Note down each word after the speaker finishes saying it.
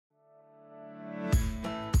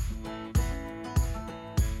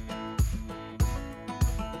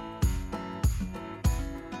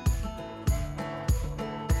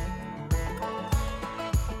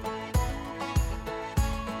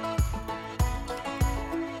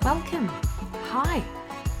Welcome. Hi,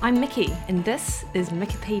 I'm Mickey, and this is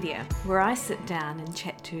Mickipedia, where I sit down and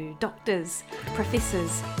chat to doctors,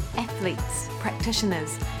 professors, athletes,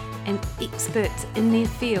 practitioners, and experts in their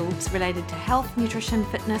fields related to health, nutrition,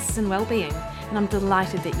 fitness, and well-being. And I'm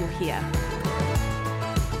delighted that you're here.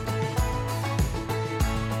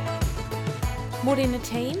 Morena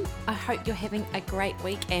team, I hope you're having a great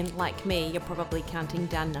week, and like me, you're probably counting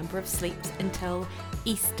down number of sleeps until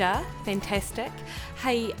Easter. Fantastic.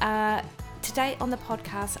 Hey, today on the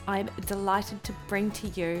podcast, I'm delighted to bring to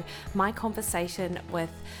you my conversation with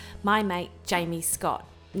my mate, Jamie Scott.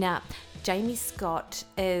 Now, Jamie Scott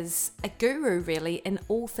is a guru really in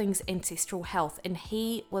all things ancestral health, and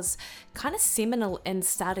he was kind of seminal in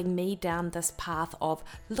starting me down this path of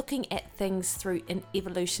looking at things through an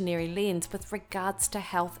evolutionary lens with regards to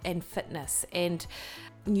health and fitness and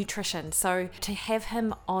nutrition. So to have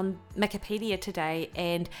him on Mickipedia today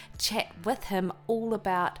and chat with him all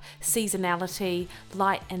about seasonality,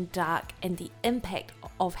 light and dark, and the impact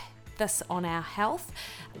of this on our health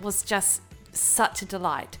was just such a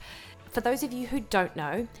delight. For those of you who don't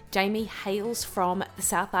know, Jamie hails from the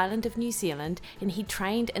South Island of New Zealand, and he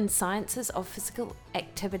trained in sciences of physical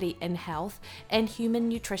activity and health and human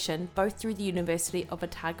nutrition, both through the University of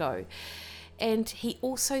Otago. And he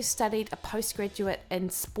also studied a postgraduate in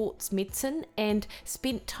sports medicine and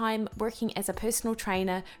spent time working as a personal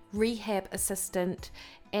trainer, rehab assistant,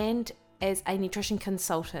 and as a nutrition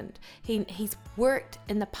consultant. He's worked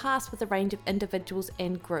in the past with a range of individuals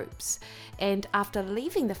and groups. And after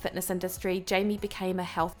leaving the fitness industry, Jamie became a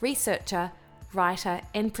health researcher, writer,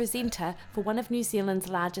 and presenter for one of New Zealand's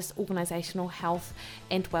largest organisational health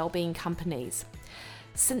and wellbeing companies.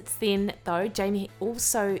 Since then, though, Jamie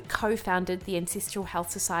also co-founded the Ancestral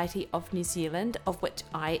Health Society of New Zealand, of which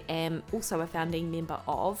I am also a founding member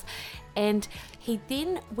of, and he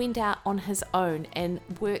then went out on his own and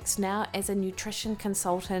works now as a nutrition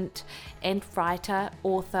consultant and writer,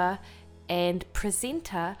 author, and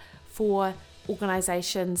presenter for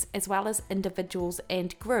organisations as well as individuals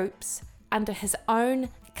and groups under his own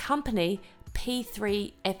company,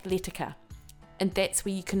 P3 Athletica, and that's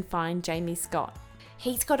where you can find Jamie Scott.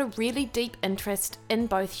 He's got a really deep interest in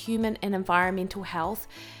both human and environmental health,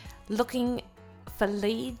 looking for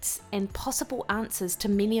leads and possible answers to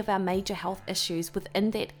many of our major health issues within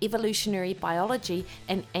that evolutionary biology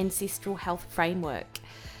and ancestral health framework.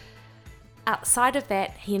 Outside of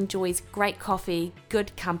that, he enjoys great coffee,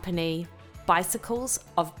 good company, bicycles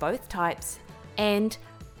of both types, and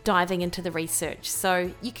diving into the research.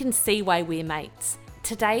 So you can see why we're mates.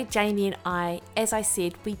 Today, Jamie and I, as I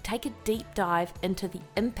said, we take a deep dive into the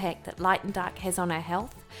impact that light and dark has on our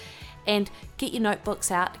health. And get your notebooks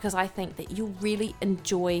out, because I think that you'll really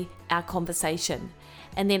enjoy our conversation.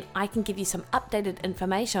 And then I can give you some updated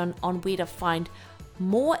information on where to find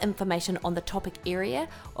more information on the topic area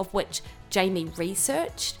of which Jamie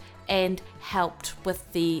researched and helped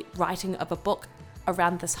with the writing of a book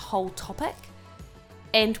around this whole topic,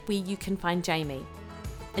 and where you can find Jamie.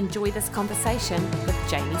 Enjoy this conversation with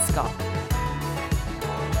Jamie Scott.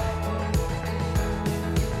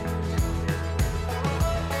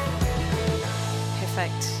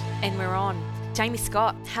 Perfect. And we're on. Jamie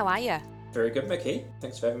Scott, how are you? Very good, Mickey.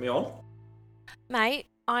 Thanks for having me on. Mate,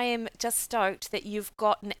 I am just stoked that you've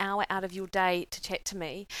got an hour out of your day to chat to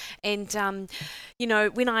me. And,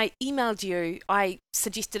 when I emailed you, I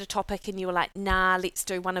suggested a topic and you were like, nah, let's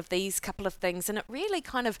do one of these couple of things. And it really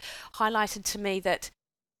kind of highlighted to me that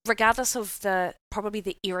regardless of probably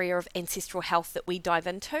the area of ancestral health that we dive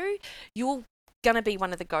into, you're going to be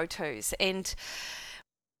one of the go-tos. And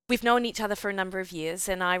we've known each other for a number of years,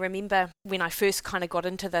 and I remember when I first kind of got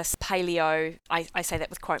into this paleo, I say that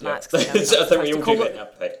with quote marks. I think we all do that now,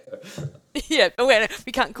 paleo. Yeah,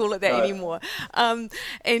 we can't call it that anymore. I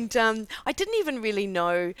didn't even really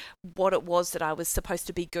know what it was that I was supposed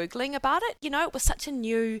to be Googling about it. It was such a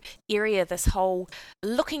new area, this whole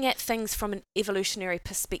looking at things from an evolutionary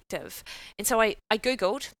perspective. And so I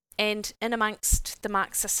Googled, and in amongst the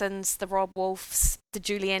Mark Sissons, the Rob Wolfs, the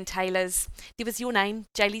Julianne Taylors, there was your name,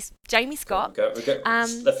 Jamie Scott.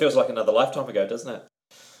 That feels like another lifetime ago, doesn't it?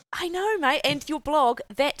 I know, mate. And your blog,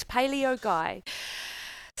 That Paleo Guy.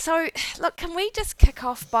 So, look, can we just kick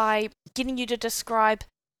off by getting you to describe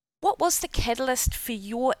what was the catalyst for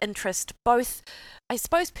your interest, both, I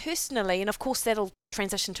suppose, personally, and of course that'll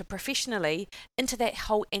transition to professionally, into that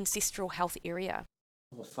whole ancestral health area?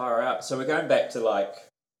 Well, far out. So we're going back to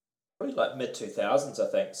probably mid-2000s, I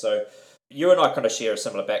think. So you and I kind of share a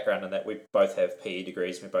similar background in that we both have PE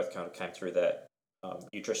degrees. We both kind of came through that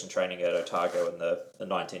nutrition training at Otago in the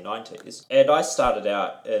 1990s. And I started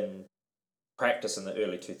out in practice in the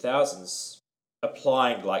early 2000s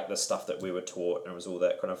applying like the stuff that we were taught, and it was all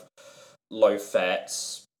that kind of low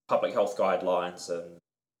fats, public health guidelines,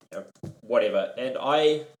 and whatever. And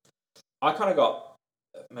I kind of got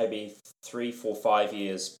maybe 3, 4, 5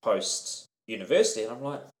 years post university, and I'm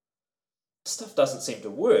like, stuff doesn't seem to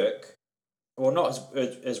work, or not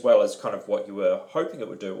as well as kind of what you were hoping it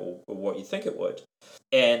would do, or what you think it would.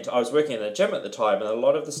 And I was working in a gym at the time, and a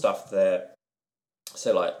lot of the stuff that,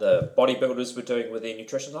 so like the bodybuilders were doing with their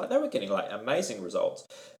nutrition, like they were getting like amazing results.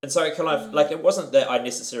 And so it kind of like, it wasn't that I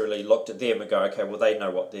necessarily looked at them and go, okay, well they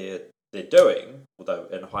know what they're doing, although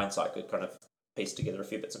in hindsight could kind of piece together a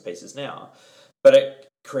few bits and pieces now. But it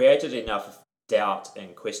created enough doubt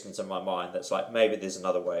and questions in my mind that's like, maybe there's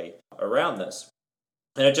another way around this.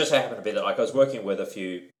 And it just happened to be that like I was working with a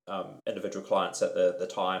few individual clients at the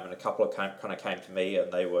time, and a couple of kind of came to me,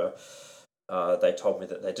 and they told me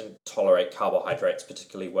that they didn't tolerate carbohydrates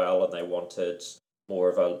particularly well, and they wanted more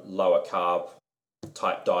of a lower carb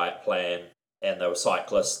type diet plan. And they were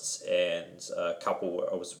cyclists, and a couple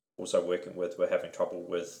I was also working with were having trouble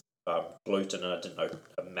with gluten, and I didn't know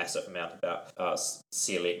a massive amount about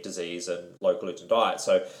celiac disease and low gluten diet.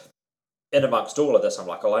 So in amongst all of this, I'm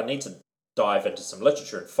like, well, I need to dive into some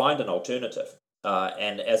literature and find an alternative.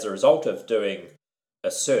 And as a result of doing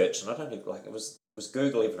a search, and I don't think like it was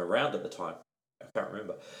Google even around at the time, I can't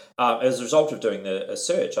remember. As a result of doing a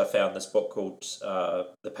search, I found this book called The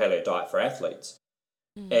Paleo Diet for Athletes.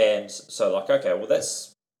 And so like, okay, well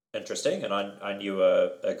that's interesting. And I knew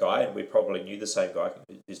a guy, and we probably knew the same guy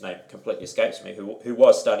whose name completely escapes me, who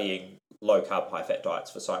was studying low carb, high fat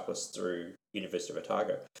diets for cyclists through University of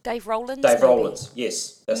Otago. Dave Rowlands? Dave Rowlands,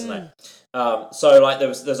 yes, that's the name. So like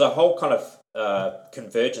there's a whole kind of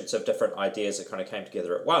convergence of different ideas that kind of came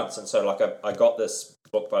together at once. And so like I got this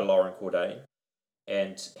book by Lauren Cordain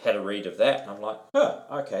and had a read of that, and I'm like,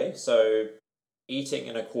 okay, so eating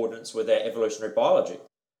in accordance with our evolutionary biology.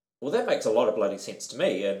 Well, that makes a lot of bloody sense to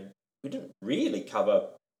me, and we didn't really cover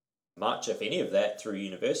much, if any, of that through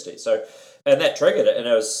university. So, and that triggered it, and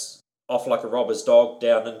it was off like a robber's dog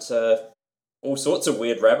down into all sorts of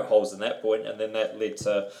weird rabbit holes in that point, and then that led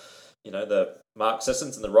to, the Mark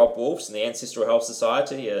Sissons and the Rob Wolfs and the Ancestral Health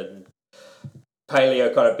Society, and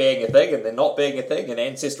paleo kind of being a thing and then not being a thing, and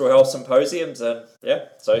ancestral health symposiums, and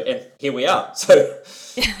and here we are. So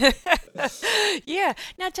yeah.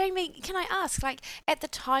 Now, Jamie, can I ask, like, at the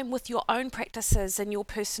time with your own practices and your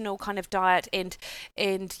personal kind of diet, and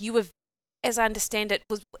you were, as I understand it,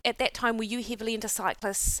 was at that time, were you heavily into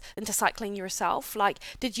cycling yourself? Like,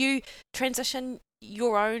 did you transition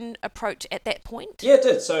your own approach at that point? Yeah, it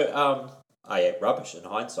did. So I ate rubbish in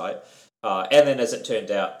hindsight, and then as it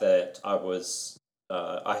turned out that I was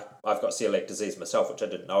I've got celiac disease myself, which I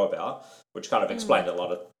didn't know about, which kind of explained a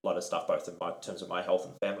lot of stuff, both in terms of my health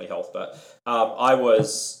and family health. But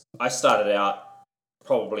I started out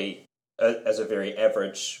probably as a very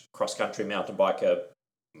average cross-country mountain biker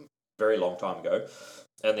very long time ago,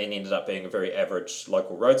 and then ended up being a very average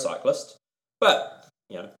local road cyclist. But,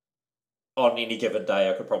 on any given day,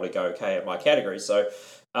 I could probably go okay in my category. So,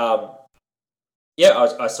 I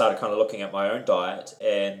started kind of looking at my own diet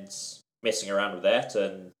and messing around with that,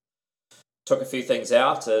 and took a few things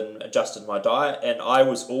out and adjusted my diet. And I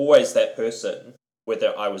was always that person,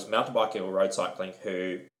 whether I was mountain biking or road cycling,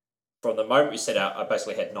 who from the moment we set out, I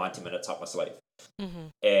basically had 90 minutes up my sleeve.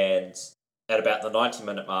 And at about the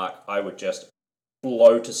 90-minute mark, I would just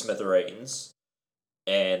blow to smithereens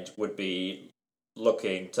and would be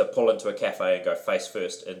looking to pull into a cafe and go face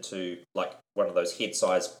first into like one of those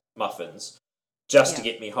head-sized muffins just to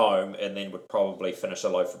get me home, and then would probably finish a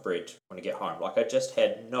loaf of bread when I get home. Like, I just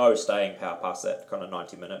had no staying power past that kind of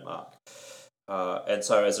 90-minute mark. And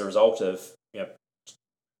so as a result of,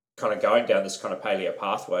 kind of going down this kind of paleo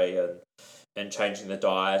pathway and changing the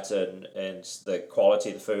diet and the quality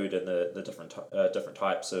of the food and the different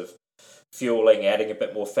types of fueling, adding a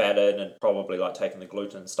bit more fat in, and probably like taking the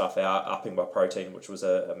gluten stuff out, upping my protein, which was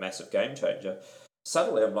a massive game changer.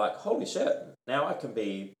 Suddenly I'm like, holy shit, now I can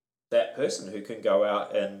be that person who can go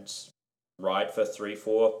out and ride for 3,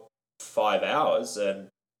 4, 5 hours and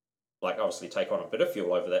like obviously take on a bit of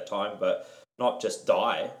fuel over that time, but not just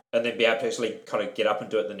die, and then be able to actually kind of get up and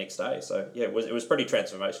do it the next day. So yeah, it was pretty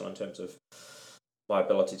transformational in terms of my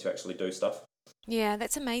ability to actually do stuff. Yeah,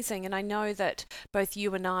 that's amazing. And I know that both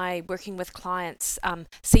you and I, working with clients,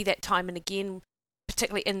 see that time and again,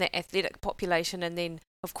 particularly in the athletic population, and then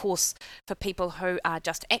of course for people who are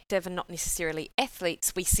just active and not necessarily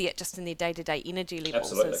athletes, we see it just in their day-to-day energy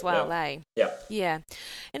levels as well. Yeah. Yeah.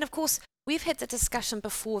 And of course, we've had the discussion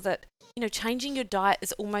before that, changing your diet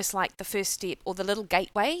is almost like the first step or the little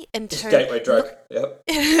gateway into gateway drug. Yep.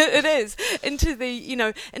 it is into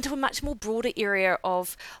into a much more broader area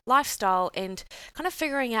of lifestyle and kind of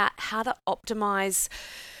figuring out how to optimize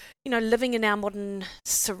living in our modern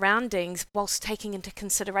surroundings whilst taking into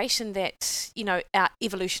consideration that, our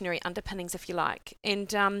evolutionary underpinnings, if you like. And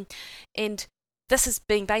this is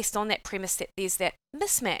being based on that premise that there's that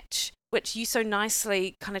mismatch, which you so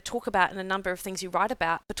nicely kind of talk about in a number of things you write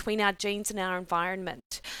about, between our genes and our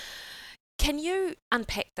environment. Can you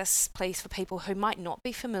unpack this, please, for people who might not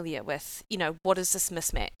be familiar with, what is this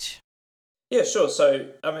mismatch? Yeah, sure. So,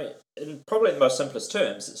 I mean, in probably the most simplest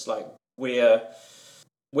terms, it's like we're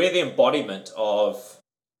the embodiment of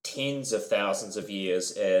tens of thousands of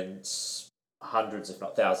years and hundreds, if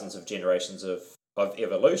not thousands, of generations of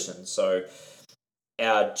evolution. So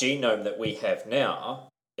our genome that we have now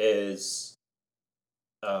is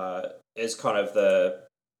kind of the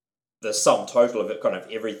sum total of it, kind of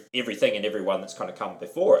everything and everyone that's kind of come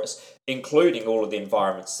before us, including all of the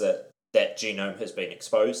environments that genome has been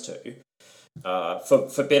exposed to,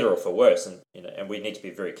 for better or for worse. And we need to be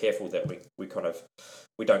very careful that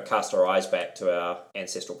we don't cast our eyes back to our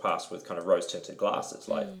ancestral past with kind of rose tinted glasses,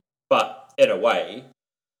 But in a way,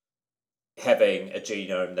 having a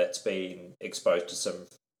genome that's been exposed to some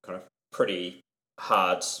kind of pretty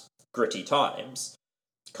hard, gritty times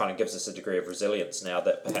kind of gives us a degree of resilience now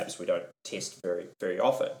that perhaps we don't test very, very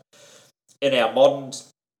often. In our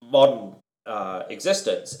modern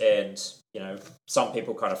existence, and some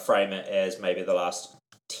people kind of frame it as maybe the last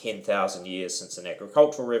 10,000 years since an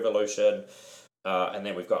agricultural revolution, and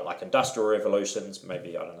then we've got like industrial revolutions,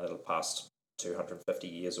 maybe, I don't know, the past 250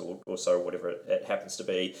 years or so, whatever it happens to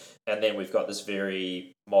be. And then we've got this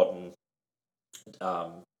very modern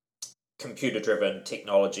computer-driven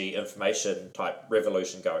technology, information type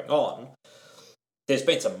revolution going on. There's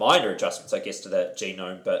been some minor adjustments, I guess, to that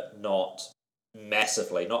genome, but not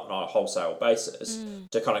massively, not on a wholesale basis,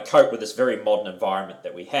 to kind of cope with this very modern environment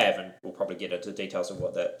that we have, and we'll probably get into details of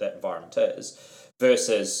what that environment is,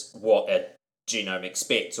 versus what a genome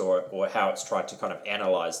expects or how it's tried to kind of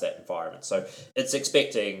analyze that environment. So it's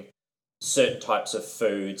expecting certain types of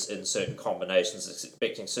foods in certain combinations, it's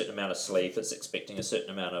expecting a certain amount of sleep, it's expecting a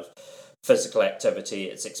certain amount of physical activity,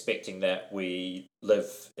 it's expecting that we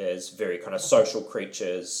live as very kind of social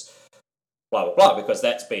creatures, blah, blah, blah, because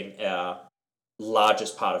that's been our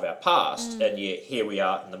largest part of our past. And yet here we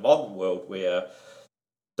are in the modern world where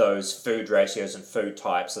those food ratios and food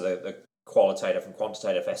types, so the qualitative and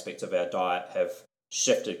quantitative aspects of our diet, have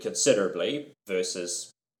shifted considerably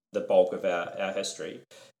versus the bulk of our history.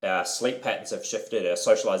 Our sleep patterns have shifted, our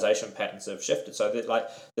socialization patterns have shifted. So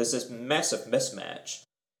there's this massive mismatch.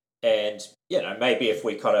 And, maybe if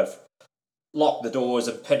we kind of lock the doors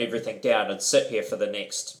and pin everything down and sit here for the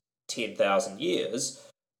next 10,000 years,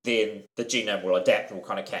 then the genome will adapt and will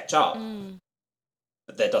kind of catch up.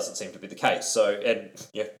 But that doesn't seem to be the case. So, and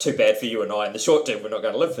too bad for you and I in the short term, we're not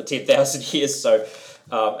going to live for 10,000 years. So,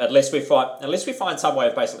 unless we find some way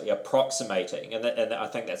of basically approximating, and I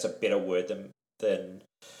think that's a better word than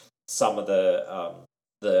some of the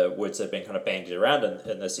words that have been kind of bandied around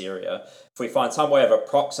in this area. If we find some way of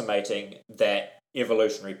approximating that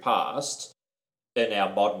evolutionary past in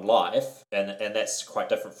our modern life, and that's quite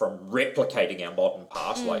different from replicating our modern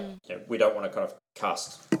past. We don't want to kind of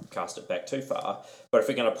cast it back too far, but if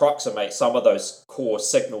we can approximate some of those core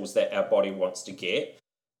signals that our body wants to get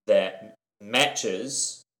that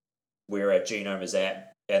matches where our genome is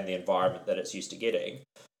at and the environment that it's used to getting,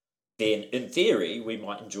 then in theory we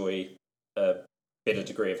might enjoy a better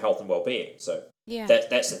degree of health and well-being. So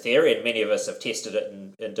that's the theory, and many of us have tested it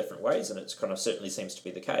in different ways, and it's kind of certainly seems to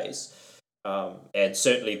be the case. And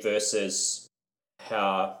certainly versus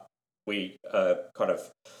how we kind of,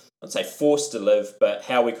 I wouldn't say forced to live, but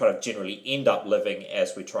how we kind of generally end up living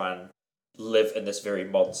as we try and live in this very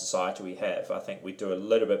modern society we have. I think we do a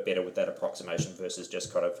little bit better with that approximation versus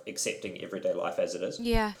just kind of accepting everyday life as it is.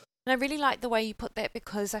 Yeah, and I really like the way you put that,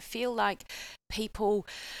 because I feel like people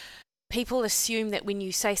assume that when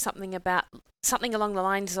you say something along the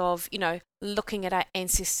lines of, looking at our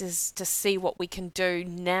ancestors to see what we can do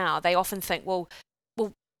now, they often think, well,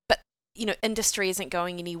 but, industry isn't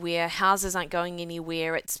going anywhere, houses aren't going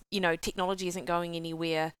anywhere, it's, technology isn't going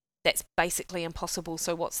anywhere, that's basically impossible,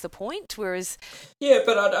 so what's the point? Whereas... Yeah,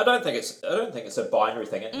 but I don't think it's a binary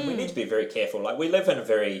thing, and we need to be very careful. Like, we live in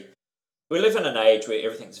an age where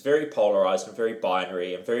everything's very polarized and very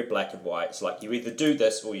binary and very black and white. It's like you either do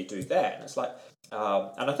this or you do that. And it's like,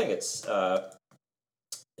 and I think it's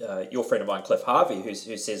your friend of mine, Cliff Harvey, who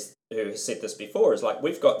has said this before, is like,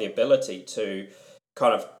 we've got the ability to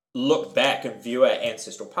kind of look back and view our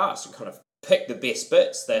ancestral past and kind of pick the best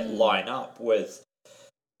bits that line up with,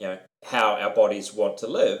 how our bodies want to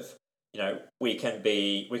live. We can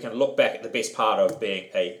look back at the best part of being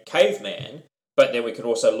a caveman, but then we can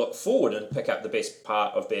also look forward and pick up the best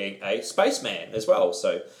part of being a spaceman as well.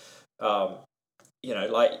 So,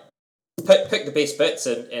 like pick the best bits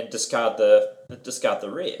and discard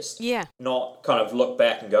the rest. Yeah. Not kind of look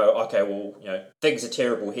back and go, okay, well, things are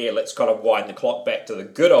terrible here. Let's kind of wind the clock back to the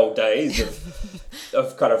good old days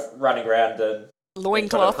of kind of running around and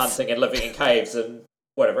loincloths, kind of hunting and living in caves and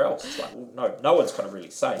whatever else. It's like, well, no one's kind of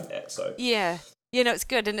really saying that. So yeah. It's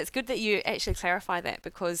good, and it's good that you actually clarify that,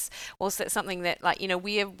 because whilst that's something that,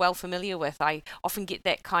 we're well familiar with, I often get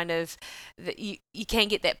that kind of, that you can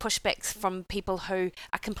get that pushback from people who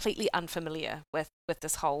are completely unfamiliar with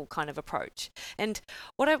this whole kind of approach. And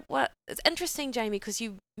what it's interesting, Jamie, because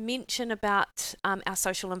you mention about our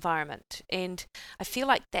social environment, and I feel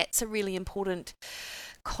like that's a really important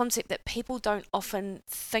concept that people don't often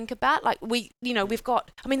think about. Like we've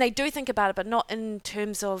got, they do think about it, but not in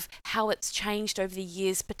terms of how it's changed over the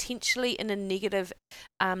years, potentially in a negative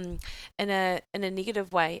in a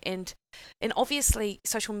negative way. And obviously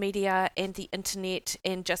social media and the internet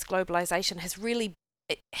and just globalization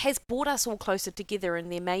has brought us all closer together,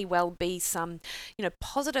 and there may well be some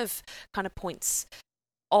positive kind of points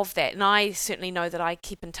of that. And I certainly know that I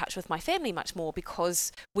keep in touch with my family much more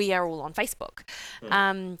because we are all on Facebook.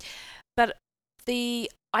 But the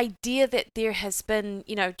idea that there has been,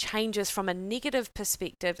 changes from a negative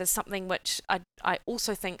perspective is something which I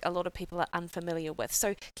also think a lot of people are unfamiliar with.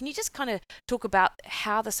 So can you just kind of talk about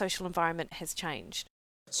how the social environment has changed?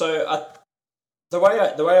 So the way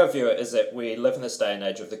I view it is that we live in this day and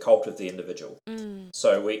age of the cult of the individual.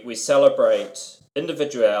 So we celebrate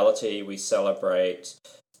individuality, we celebrate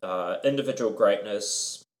individual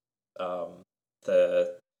greatness,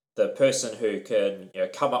 the person who can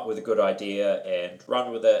come up with a good idea and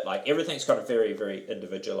run with it. Like everything's kind of very, very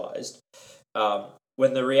individualized.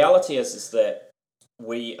 When the reality is that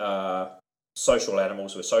we are social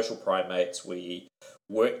animals, we're social primates, we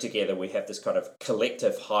work together, we have this kind of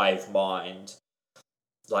collective hive mind.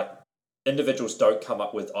 Like individuals don't come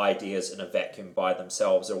up with ideas in a vacuum by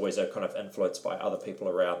themselves. They're always kind of influenced by other people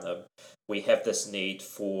around them. We have this need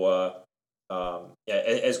for,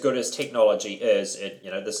 as good as technology is,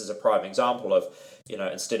 this is a prime example of,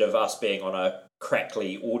 instead of us being on a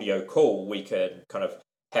crackly audio call, we can kind of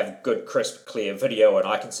have good, crisp, clear video, and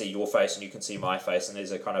I can see your face and you can see my face, and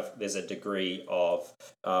there's a degree of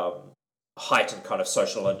heightened kind of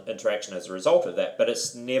social interaction as a result of that. But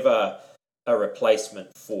it's never a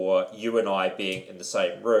replacement for you and I being in the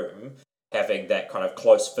same room, having that kind of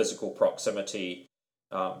close physical proximity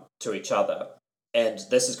to each other. And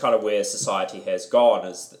this is kind of where society has gone,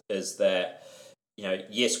 is that,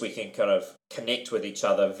 yes, we can kind of connect with each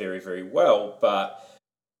other very, very well, but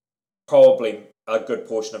probably a good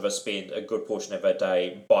portion of us spend a good portion of our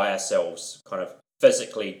day by ourselves, kind of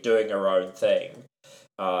physically doing our own thing.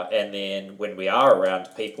 And then when we are around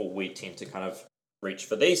people, we tend to kind of reach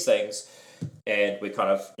for these things, and we kind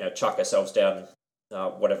of chuck ourselves down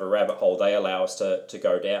whatever rabbit hole they allow us to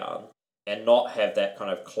go down, and not have that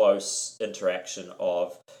kind of close interaction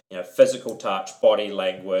of physical touch, body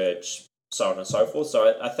language, so on and so forth.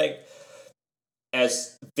 So I think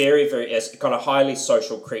as as kind of highly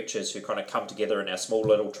social creatures who kind of come together in our small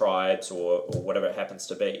little tribes or whatever it happens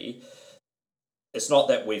to be, it's not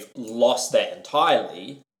that we've lost that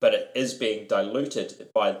entirely, but it is being diluted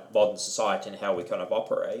by modern society and how we kind of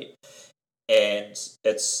operate. And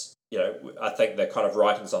it's, I think the kind of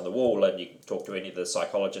writings on the wall, and you can talk to any of the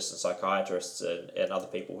psychologists and psychiatrists and other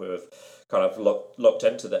people who have kind of looked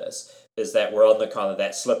into this, is that we're on the kind of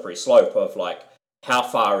that slippery slope of like, how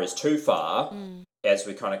far is too far as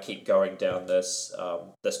we kind of keep going down this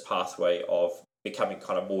this pathway of becoming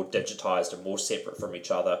kind of more digitized and more separate from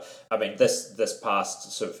each other. I mean, this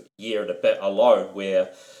past sort of year and a bit alone,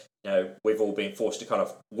 where we've all been forced to kind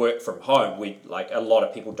of work from home. A lot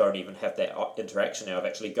of people don't even have that interaction now of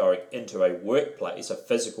actually going into a workplace, a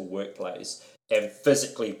physical workplace, and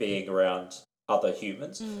physically being around other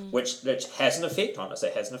humans, which has an effect on us.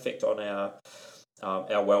 It has an effect on our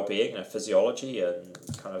well-being and our physiology and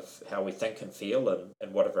kind of how we think and feel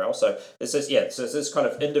and whatever else. So this kind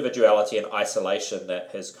of individuality and isolation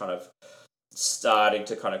that has kind of starting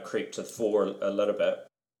to kind of creep to the fore a little bit,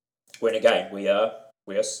 when again we are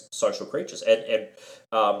social creatures. And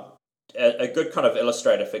a good kind of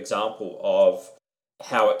illustrative example of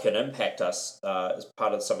how it can impact us as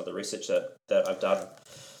part of some of the research that I've done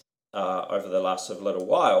over the last little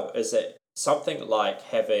while, is that something like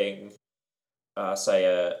having say,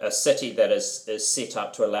 a city that is set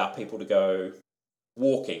up to allow people to go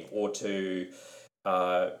walking or to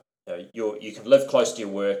you can live close to your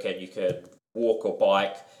work and you can walk or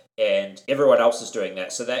bike, and everyone else is doing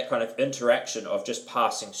that. So that kind of interaction of just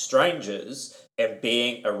passing strangers and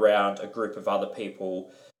being around a group of other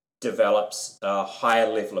people develops a higher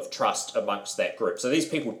level of trust amongst that group. So these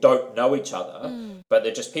people don't know each other, but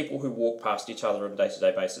they're just people who walk past each other on a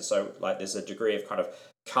day-to-day basis. So like there's a degree of kind of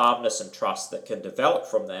calmness and trust that can develop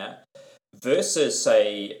from that, versus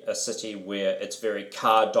say a city where it's very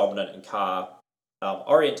car dominant and car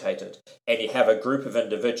orientated, and you have a group of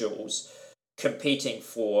individuals competing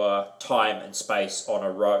for time and space on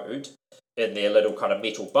a road in their little kind of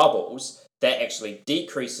metal bubbles. That actually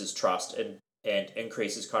decreases trust and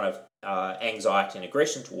increases kind of anxiety and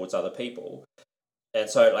aggression towards other people. And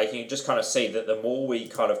so like you can just kind of see that the more we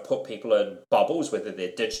kind of put people in bubbles, whether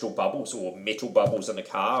they're digital bubbles or metal bubbles in a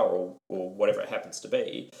car or whatever it happens to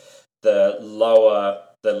be, the lower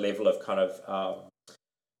the level of kind of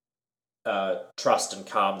trust and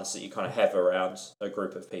calmness that you kind of have around a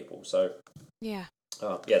group of people. So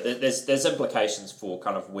there's implications for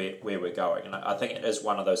kind of where we're going, and I think it is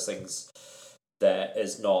one of those things that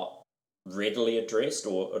is not readily addressed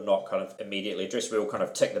or not kind of immediately addressed. We all kind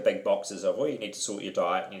of tick the big boxes of, well, you need to sort your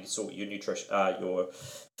diet, you need to sort your nutrition, your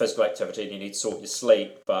physical activity, and you need to sort your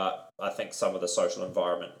sleep. But I think some of the social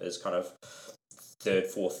environment is kind of third,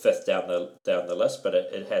 fourth, fifth down the list, but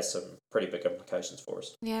it has some pretty big implications for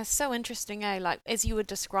us. Yeah, so interesting, eh? Like as you were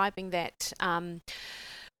describing that,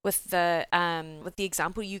 with the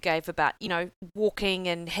example you gave about, you know, walking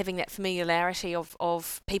and having that familiarity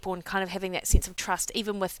of people and kind of having that sense of trust,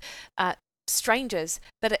 even with strangers,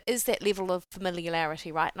 but it is that level of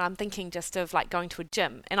familiarity, right? And I'm thinking just of like going to a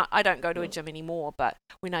gym, and I don't go to a gym anymore, but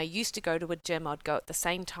when I used to go to a gym, I'd go at the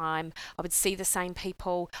same time, I would see the same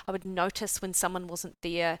people, I would notice when someone wasn't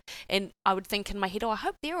there, and I would think in my head, oh, I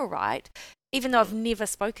hope they're all right, even though I've never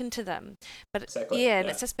spoken to them. But exactly. And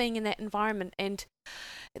it's just being in that environment, and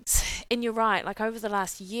you're right, like over the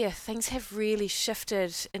last year things have really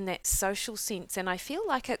shifted in that social sense, and I feel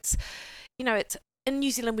like it's, you know, it's in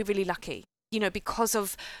New Zealand we're really lucky, you know, because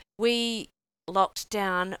of we locked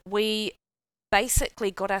down, we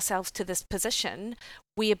basically got ourselves to this position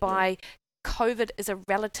whereby COVID is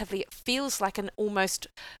it feels like almost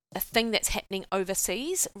a thing that's happening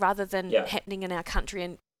overseas rather than happening in our country.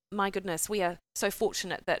 And my goodness, we are so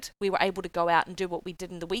fortunate that we were able to go out and do what we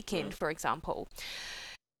did in the weekend, for example.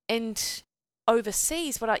 And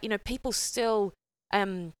overseas, people still,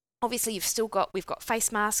 obviously we've got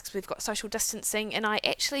face masks, we've got social distancing, and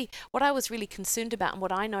what I was really concerned about and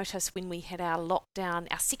what I noticed when we had our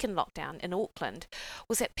second lockdown in Auckland,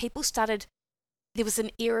 was that there was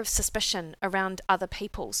an air of suspicion around other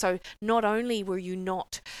people. So not only were you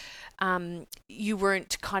you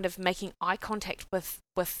weren't kind of making eye contact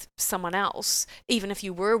with someone else, even if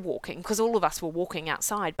you were walking, because all of us were walking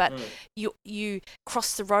outside, but you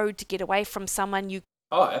crossed the road to get away from someone, you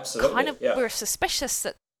absolutely kind of were suspicious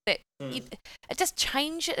that it just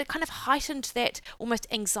changed it. It kind of heightened that almost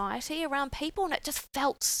anxiety around people, and it just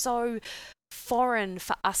felt so foreign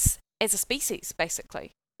for us as a species,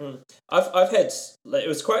 basically. I've had, it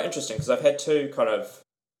was quite interesting because I've had two kind of,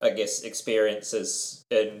 I guess, experiences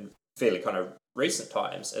in fairly kind of recent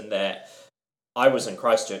times, in that I was in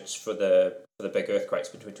Christchurch for the big earthquakes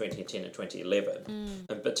between 2010 and 2011,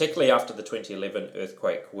 and particularly after the 2011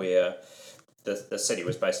 earthquake, where the city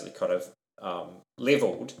was basically kind of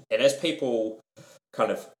leveled, and as people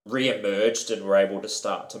kind of re-emerged and were able to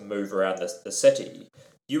start to move around the city,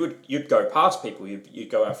 you'd go past people, you'd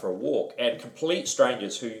go out for a walk, and complete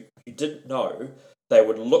strangers who you didn't know, they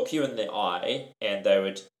would look you in the eye and they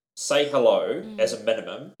would say hello as a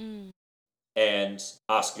minimum and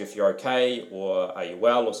ask you if you're okay or are you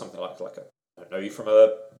well or something like I know you from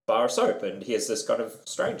a bar of soap, and here's this kind of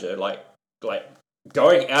stranger like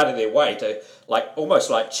going out of their way to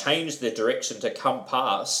almost change their direction to come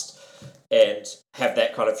past and have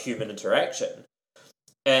that kind of human interaction.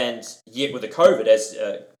 And yet with the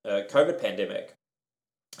COVID pandemic,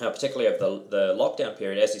 particularly of the lockdown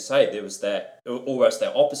period, as you say, there was almost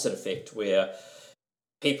that opposite effect where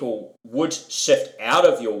people would shift out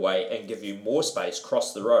of your way and give you more space,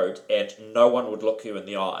 cross the road, and no one would look you in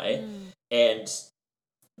the eye. And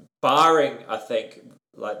barring, I think,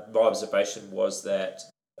 my observation was that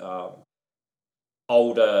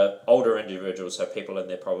older individuals, so people in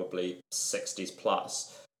their probably 60s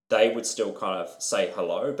plus, they would still kind of say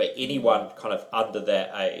hello, but anyone kind of under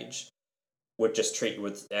that age would just treat you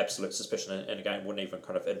with absolute suspicion, and again wouldn't even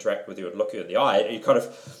kind of interact with you and look you in the eye. And you kind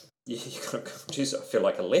of, you kind of, geez, I feel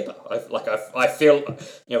like a leper. I feel,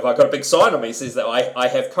 if I got a big sign on me that says that I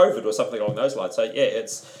have COVID or something along those lines. So yeah,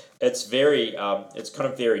 it's very, it's kind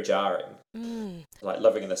of very jarring, like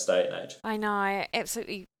living in this day and age. I know, I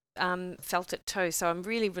absolutely felt it too. So I'm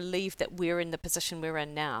really relieved that we're in the position we're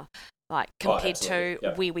in now, like compared to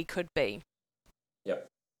where we could be. Yep.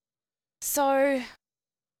 So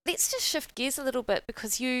let's just shift gears a little bit,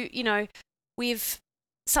 because we've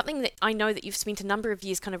something that I know that you've spent a number of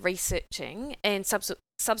years kind of researching, and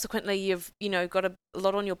subsequently you've got a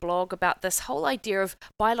lot on your blog about this whole idea of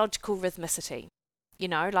biological rhythmicity.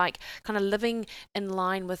 Like kind of living in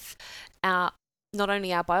line with not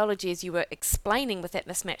only our biology, as you were explaining, with that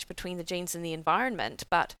mismatch between the genes and the environment,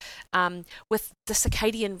 but with the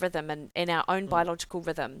circadian rhythm and our own biological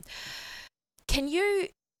rhythm. Can you,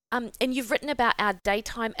 and you've written about our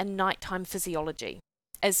daytime and nighttime physiology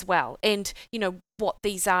as well, and what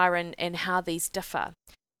these are and how these differ.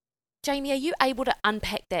 Jamie, are you able to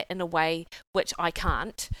unpack that in a way which I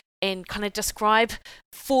can't, and kind of describe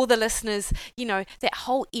for the listeners, that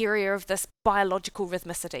whole area of this biological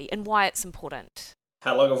rhythmicity and why it's important?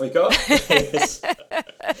 How long have we got?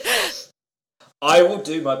 I will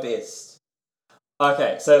do my best.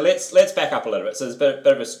 Okay, so let's back up a little bit. So there's a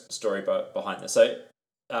bit of a story behind this. So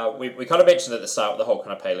we kind of mentioned at the start with the whole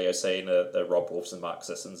kind of paleo scene, the Rob Wolfs and Mark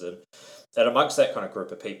Sissons, and amongst that kind of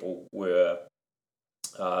group of people were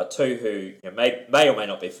two who may or may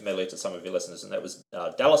not be familiar to some of your listeners, and that was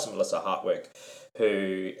Dallas and Melissa Hartwig,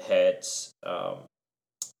 who had what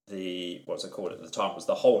was it called at the time? It was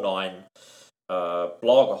the Whole Nine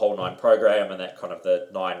blog, a Whole Nine program, and that kind of the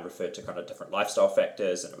 9 referred to kind of different lifestyle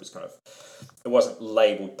factors, and it wasn't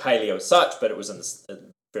labelled paleo as such, but it was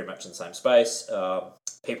very much in the same space.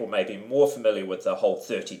 People may be more familiar with the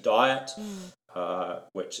Whole30 diet,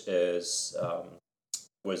 which is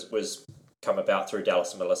was come about through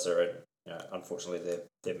Dallas and Melissa, and unfortunately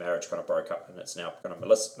their marriage kind of broke up, and it's now kind of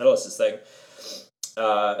Melissa's thing.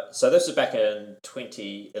 So this was back in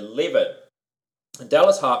 2011. And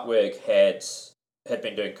Dallas Hartwig had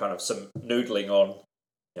been doing kind of some noodling on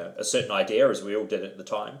a certain idea, as we all did at the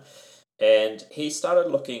time, and he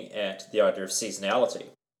started looking at the idea of seasonality.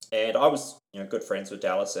 And I was good friends with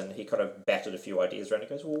Dallas, and he kind of batted a few ideas around. He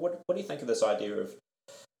goes, well, what do you think of this idea of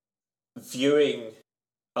viewing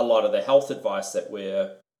a lot of the health advice that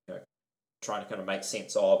we're trying to kind of make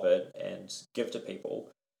sense of it and give to people?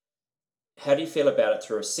 How do you feel about it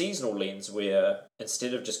through a seasonal lens, where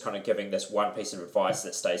instead of just kind of giving this one piece of advice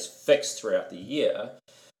that stays fixed throughout the year,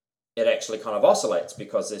 it actually kind of oscillates,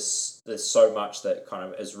 because there's so much that kind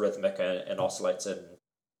of is rhythmic and oscillates in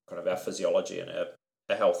kind of our physiology and our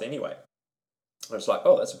health anyway. And it's like,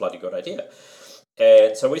 oh, that's a bloody good idea.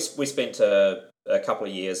 And so we spent a couple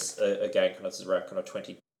of years, again, kind of this is around kind of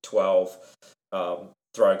 2012,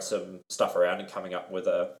 throwing some stuff around and coming up with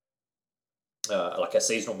a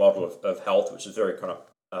seasonal model of health, which is very kind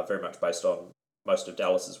of very much based on most of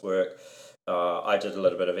Dallas's work. I did a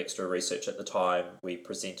little bit of extra research at the time. We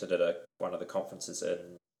presented at one of the conferences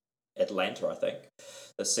in Atlanta, I think,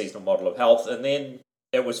 the seasonal model of health, and then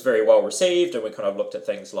it was very well received, and we kind of looked at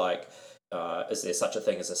things like, is there such a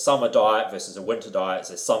thing as a summer diet versus a winter diet? Is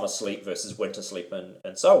there summer sleep versus winter sleep,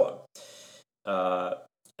 and so on.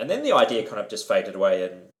 And then the idea kind of just faded away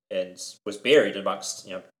and was buried amongst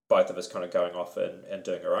both of us kind of going off and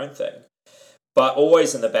doing our own thing. But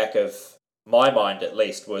always in the back of my mind, at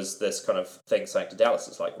least, was this kind of thing saying to Dallas,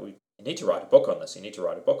 it's like, well, you need to write a book on this. You need to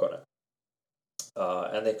write a book on it.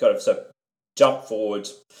 And they've got to sort of jump forward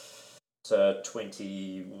to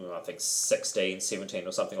 16, 17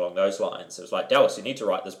 or something along those lines. It was like, Dallas, you need to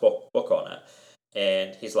write this book on it.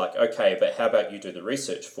 And he's like, okay, but how about you do the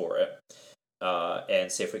research for it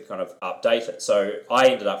and see if we can kind of update it. So I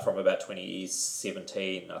ended up, from about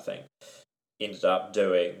 2017, I think, ended up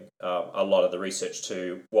doing a lot of the research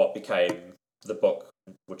to what became the book,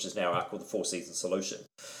 which is now called The 4 Seasons Solution.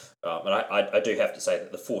 And I do have to say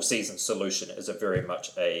that The 4 Seasons Solution is very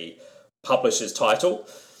much a publisher's title.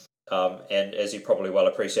 And as you probably well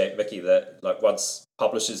appreciate, Mickey, that like once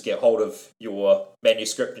publishers get hold of your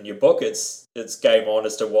manuscript and your book, it's game on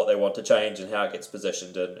as to what they want to change and how it gets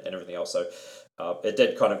positioned and everything else. So it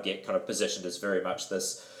did kind of get positioned as very much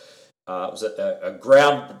this was a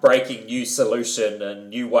groundbreaking new solution and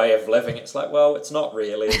new way of living. It's like, well, it's not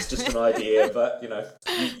really. It's just an idea, but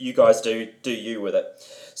you guys do you with it.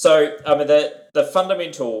 So I mean, the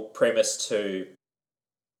fundamental premise to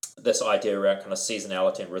this idea around kind of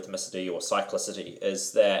seasonality and rhythmicity or cyclicity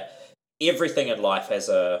is that everything in life has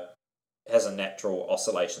a natural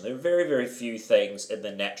oscillation. There are very, very few things in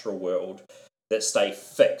the natural world that stay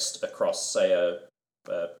fixed across, say, a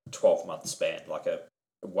 12-month span, like a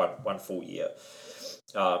one full year.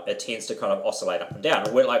 It tends to kind of oscillate up and down,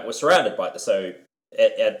 and we're surrounded by this. So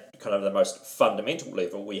at kind of the most fundamental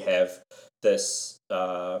level, we have this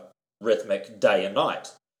rhythmic day and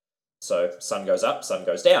night. So sun goes up, sun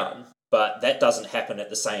goes down, but that doesn't happen at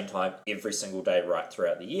the same time every single day right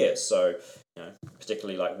throughout the year. So,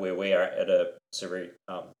 particularly like where we are at a very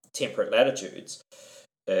temperate latitudes,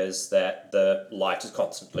 is that the light is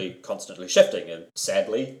constantly shifting, and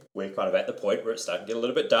sadly, we're kind of at the point where it's starting to get a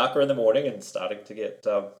little bit darker in the morning and starting to get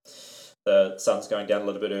the sun's going down a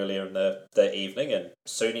little bit earlier in the evening, and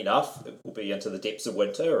soon enough it will be into the depths of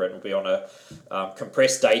winter, and we'll be on a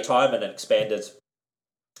compressed daytime and an expanded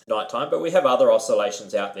nighttime. But we have other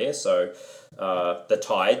oscillations out there, so the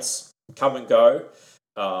tides come and go.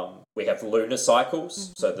 We have lunar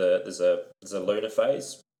cycles, so there's a lunar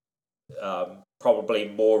phase. Probably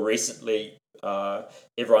more recently,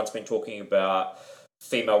 everyone's been talking about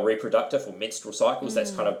female reproductive or menstrual cycles. That's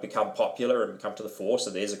kind of become popular and come to the fore. So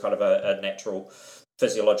there's a kind of a natural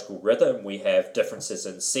physiological rhythm. We have differences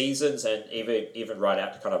in seasons, and even right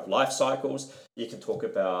out to kind of life cycles. You can talk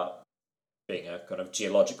about being a kind of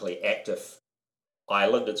geologically active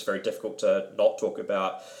island. It's very difficult to not talk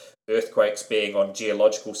about earthquakes being on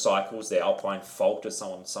geological cycles. The Alpine Fault is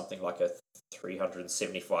on something like a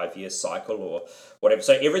 375-year cycle or whatever.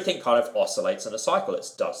 So everything kind of oscillates in a cycle. It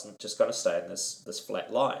doesn't just going to stay in this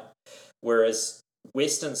flat line. Whereas modern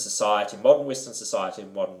Western society,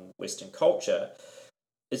 modern Western culture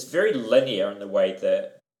is very linear in the way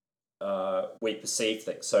that we perceive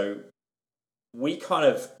things. So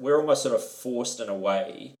we're almost sort of forced in a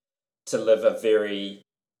way to live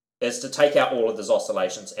to take out all of those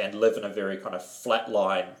oscillations and live in a very kind of flat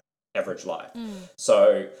line average life.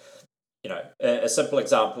 So, a simple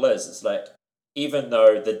example is that even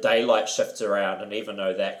though the daylight shifts around, and even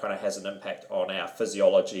though that kind of has an impact on our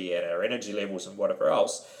physiology and our energy levels and whatever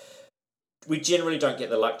else, we generally don't get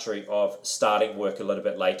the luxury of starting work a little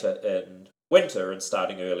bit later in winter and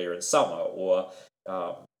starting earlier in summer, or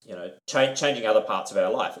changing other parts of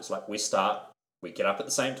our life. It's like we get up at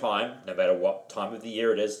the same time, no matter what time of the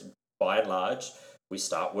year it is, by and large. We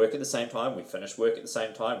start work at the same time, we finish work at the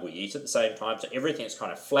same time, we eat at the same time, so everything's kind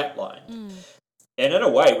of flatlined. And in a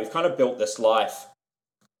way, we've kind of built this life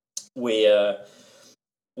where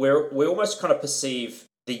we almost kind of perceive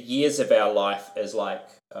the years of our life as like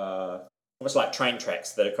almost like train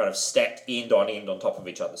tracks that are kind of stacked end on top of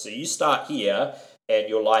each other. So you start here, and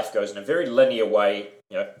your life goes in a very linear way,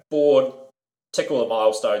 born, tick all the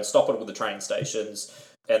milestones, stop at all the train stations,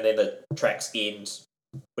 and then the tracks end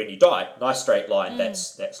when you die. Nice straight line,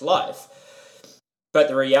 that's life. But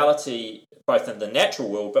the reality, both in the natural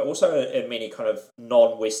world, but also in many kind of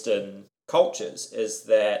non-Western cultures, is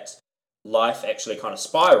that life actually kind of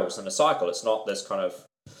spirals in a cycle. It's not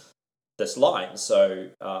this line. So,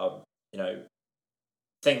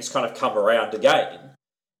 things kind of come around again,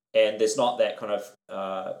 and there's not that kind of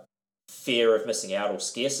fear of missing out or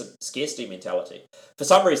scarcity mentality. For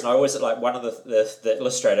some reason, I always like one of the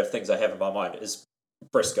illustrative things I have in my mind is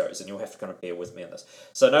Briscoes, and you'll have to kind of bear with me on this.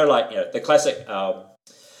 So the classic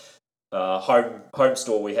home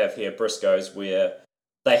store we have here, Briscoes, where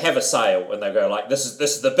they have a sale and they go like, this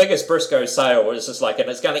is the biggest Briscoe sale. It's just like, and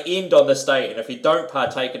it's going to end on this date, and if you don't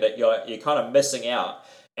partake in it, you're kind of missing out.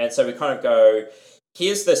 And so we kind of go,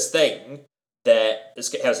 here's this thing that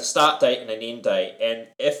has a start date and an end date, and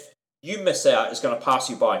if you miss out, it's going to pass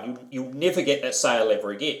you by, and you'll never get that sale ever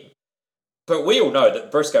again. But we all know that the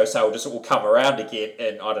Briscoe sale just will come around again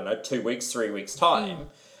in, 2 weeks, 3 weeks' time.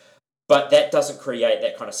 But that doesn't create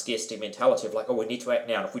that kind of scarcity mentality of like, oh, we need to act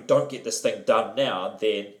now. And if we don't get this thing done now,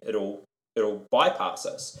 then it'll bypass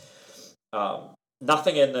us.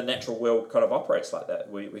 Nothing in the natural world kind of operates like that.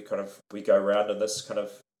 We go around in this kind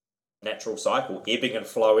of natural cycle, ebbing and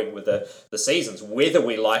flowing with the seasons, whether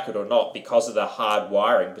we like it or not, because of the hard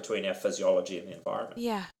wiring between our physiology and the environment.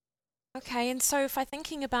 Yeah. Okay, and so if I'm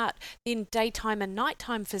thinking about then daytime and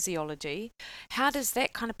nighttime physiology, how does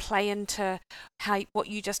that kind of play into what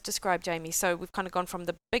you just described, Jamie? So we've kind of gone from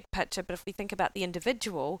the big picture, but if we think about the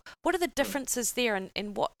individual, what are the differences there,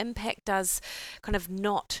 and what impact does kind of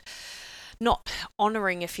not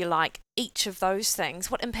honouring, if you like, each of those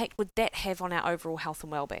things, what impact would that have on our overall health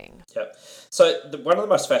and well-being? Yep. So one of the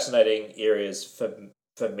most fascinating areas for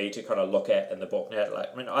me to kind of look at in the book now,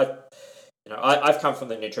 I've come from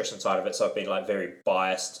the nutrition side of it, so I've been like very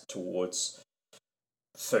biased towards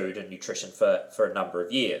food and nutrition for a number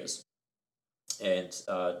of years. And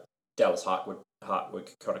Dallas Hartwood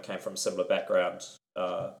kind of came from a similar background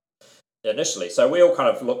initially. So we all kind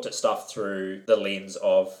of looked at stuff through the lens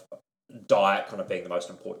of diet kind of being the most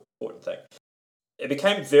important thing. it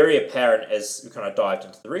became very apparent as we kind of dived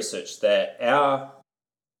into the research that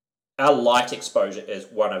our light exposure is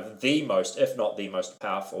one of the most, if not the most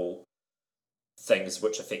powerful things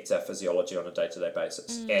which affects our physiology on a day-to-day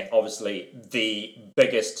basis. And obviously the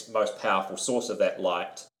biggest, most powerful source of that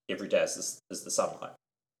light every day is the sunlight.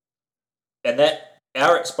 And that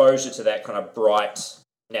our exposure to that kind of bright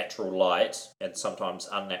natural light and sometimes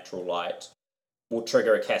unnatural light will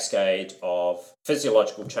trigger a cascade of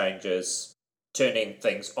physiological changes, turning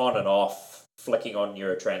things on and off, flicking on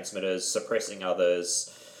neurotransmitters, suppressing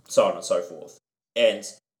others, so on and so forth. And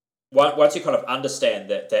once you kind of understand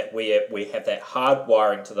that we have that hard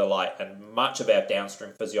wiring to the light, and much of our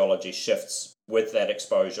downstream physiology shifts with that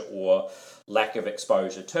exposure or lack of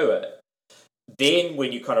exposure to it, then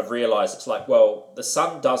when you kind of realize it's like, well, the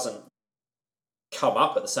sun doesn't come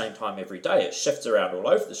up at the same time every day. It shifts around all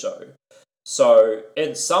over the show. So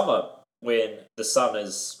in summer, when the sun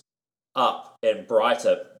is up and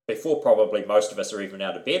brighter before probably most of us are even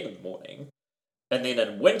out of bed in the morning, and then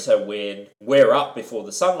in winter when we're up before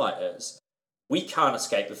the sunlight is, we can't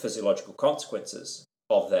escape the physiological consequences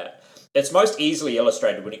of that. It's most easily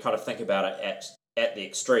illustrated when you kind of think about it at the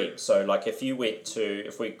extreme. So like if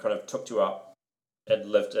we kind of took you up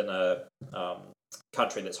and lived in a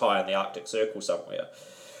country that's high in the Arctic Circle somewhere,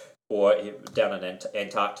 or down in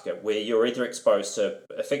Antarctica, where you're either exposed to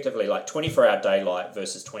effectively like 24-hour daylight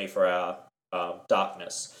versus 24-hour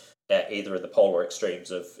darkness at either of the polar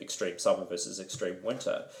extremes of extreme summer versus extreme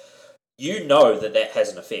winter, you know that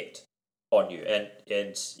has an effect on you.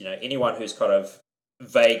 And anyone who's kind of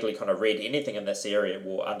vaguely kind of read anything in this area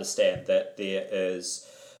will understand that there is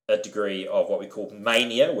a degree of what we call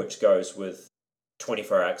mania, which goes with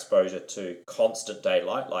 24-hour exposure to constant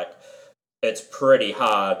daylight. Like, it's pretty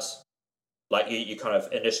hard. Like, you kind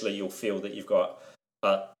of initially you'll feel that you've got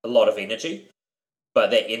a lot of energy, but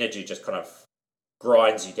that energy just kind of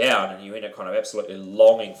grinds you down, and you end up kind of absolutely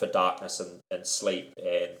longing for darkness and sleep.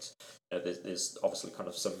 And there's obviously kind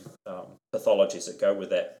of some pathologies that go with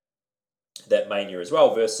that mania as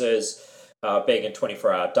well, versus being in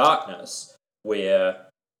 24-hour darkness where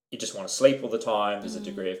you just want to sleep all the time. There's a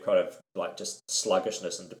degree of kind of like just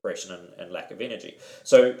sluggishness and depression and lack of energy.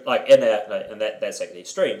 So like that's at the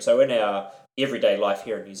extreme. So in our everyday life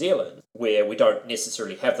here in New Zealand, where we don't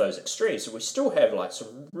necessarily have those extremes, so we still have like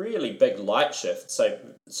some really big light shifts, so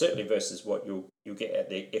certainly versus what you'll get at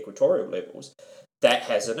the equatorial levels, that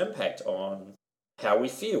has an impact on how we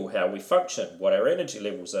feel, how we function, what our energy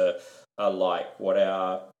levels are like, what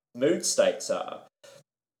our mood states are.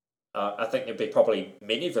 I think there'd be probably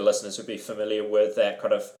many of the listeners would be familiar with that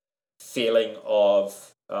kind of feeling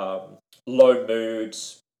of low mood,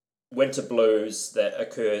 winter blues that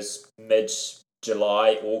occurs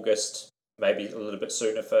mid-July, August, maybe a little bit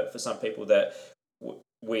sooner for some people, that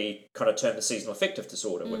we kind of term the seasonal affective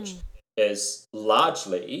disorder, which is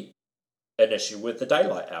largely an issue with the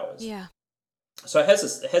daylight hours. Yeah. So it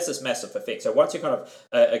has this massive effect. So once you kind of,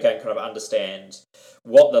 again, kind of understand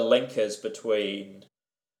what the link is between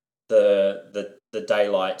the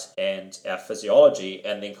daylight and our physiology,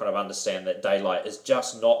 and then kind of understand that daylight is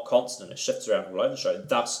just not constant, it shifts around all over the show,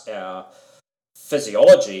 thus our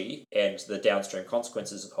physiology and the downstream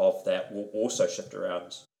consequences of that will also shift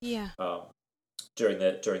around during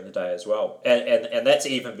the day as well. And that's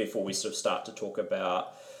even before we sort of start to talk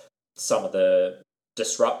about some of the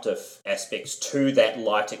disruptive aspects to that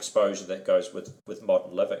light exposure that goes with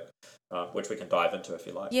modern living, which we can dive into if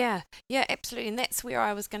you like. Yeah, absolutely. And that's where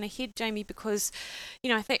I was going to head, Jamie, because,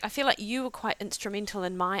 I feel like you were quite instrumental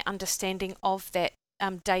in my understanding of that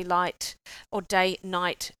daylight or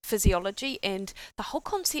day-night physiology, and the whole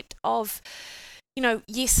concept of,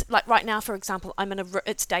 yes, like right now, for example,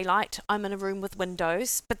 it's daylight, I'm in a room with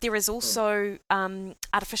windows, but there is also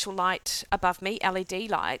artificial light above me, LED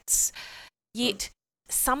lights, yet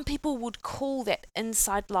some people would call that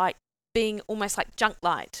inside light being almost like junk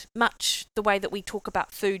light, much the way that we talk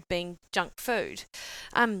about food being junk food.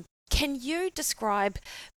 Can you describe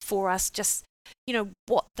for us just,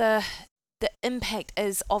 what the impact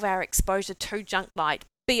is of our exposure to junk light,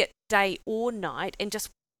 be it day or night, and just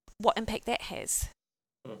what impact that has?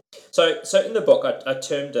 So in the book, I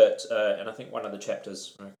termed it, and I think one of the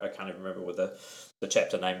chapters, I can't even remember whether the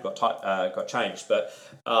chapter name got changed, but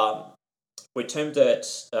we termed it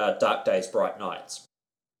Dark Days, Bright Nights.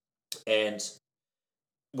 And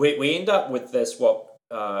we end up with this what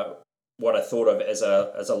I thought of as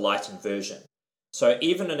a light inversion. So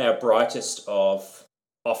even in our brightest of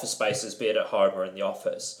office spaces, be it at home or in the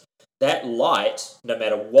office, that light, no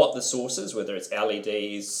matter what the source is, whether it's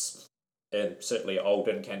LEDs and certainly old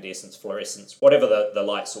incandescents, fluorescents, whatever the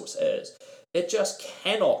light source is, it just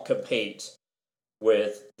cannot compete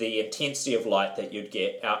with the intensity of light that you'd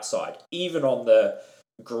get outside, even on the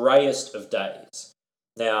greyest of days.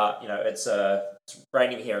 Now, it's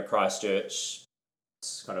raining here in Christchurch.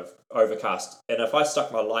 It's kind of overcast, and if I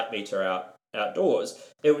stuck my light meter outdoors,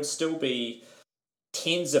 it would still be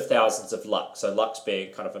tens of thousands of lux. So lux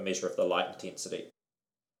being kind of a measure of the light intensity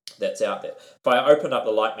that's out there. If I open up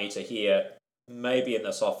the light meter here, maybe in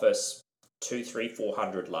this office, 200, 300,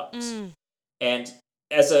 400 lux. And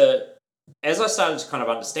as I started to kind of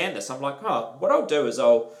understand this, I'm like, what I'll do is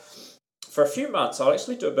for a few months, I'll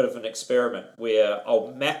actually do a bit of an experiment where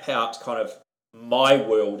I'll map out kind of my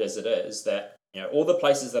world as it is, that, all the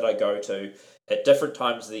places that I go to at different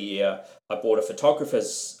times of the year. I bought a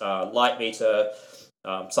photographer's light meter.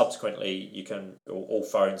 Subsequently, you can, all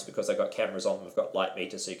phones, because they've got cameras on them, have got light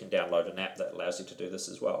meters, so you can download an app that allows you to do this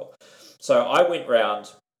as well. So I went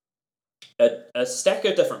round a stack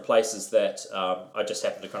of different places that I just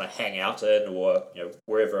happened to kind of hang out in, or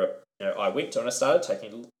wherever I went to, and I started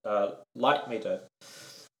taking light meter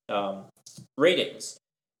readings.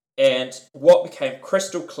 And what became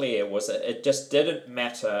crystal clear was that it just didn't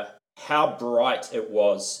matter how bright it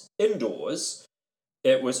was indoors,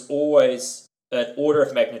 it was always an order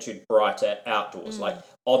of magnitude brighter outdoors. Like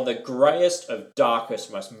on the greyest of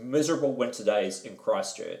darkest, most miserable winter days in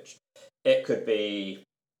Christchurch, it could be,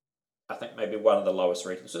 I think maybe one of the lowest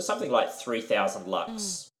readings, so something like 3,000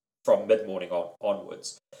 lux from mid-morning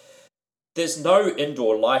onwards. There's no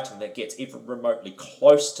indoor lighting that gets even remotely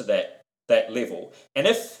close to that level. And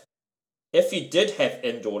if you did have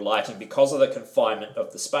indoor lighting, because of the confinement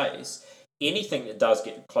of the space, anything that does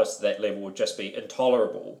get close to that level would just be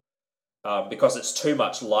intolerable, because it's too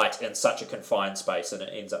much light in such a confined space, and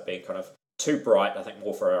it ends up being kind of too bright, I think,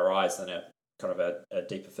 more for our eyes than a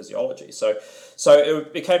deeper physiology. So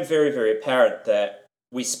it became very, very apparent that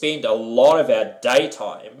we spend a lot of our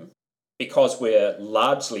daytime, because we're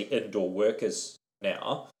largely indoor workers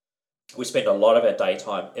now, we spend a lot of our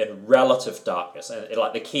daytime in relative darkness, and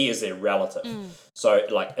the key is they're relative. So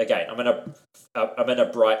again, I'm in a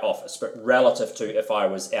bright office, but relative to if I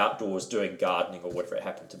was outdoors doing gardening or whatever it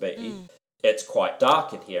happened to be, it's quite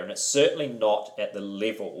dark in here, and it's certainly not at the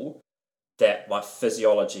level that my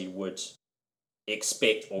physiology would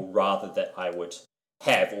expect, or rather that I would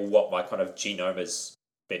have, or what my kind of genome has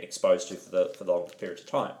been exposed to for the longer period of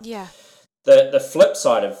time. Yeah. The flip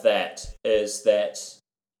side of that is that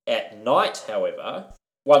at night, however,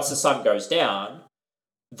 once the sun goes down,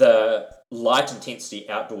 the light intensity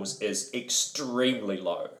outdoors is extremely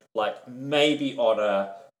low. Like maybe on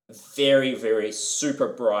a very, very super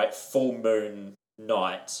bright full moon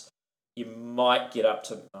night, you might get up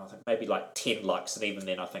to, I think, maybe like 10 lux, and even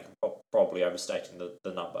then I think I'm probably overstating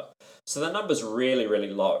the number. So the number's really, really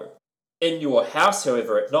low. In your house,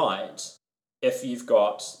 however, at night, if you've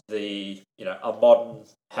got a modern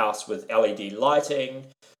house with LED lighting,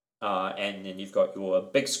 and then you've got your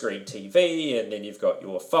big screen TV, and then you've got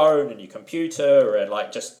your phone and your computer,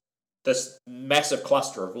 and just this massive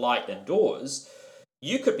cluster of light indoors,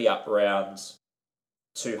 you could be up around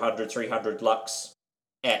 200, 300 lux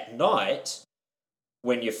at night,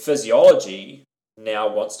 when your physiology now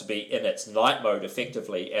wants to be in its night mode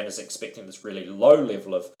effectively and is expecting this really low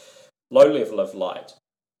level of light.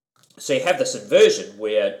 So you have this inversion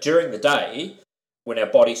where during the day, when our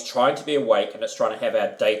body's trying to be awake and it's trying to have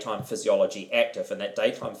our daytime physiology active, and that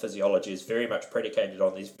daytime physiology is very much predicated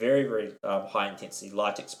on these very, very high intensity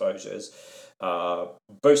light exposures,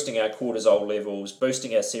 boosting our cortisol levels,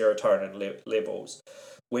 boosting our serotonin levels,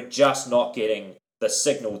 we're just not getting the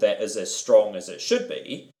signal that is as strong as it should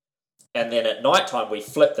be. And then at nighttime, we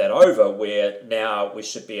flip that over, where now we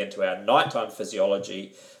should be into our nighttime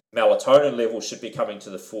physiology. Melatonin levels should be coming to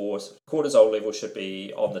the fore, cortisol levels should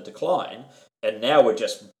be on the decline, and now we're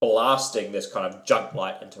just blasting this kind of junk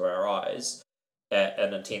light into our eyes at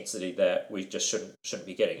an intensity that we just shouldn't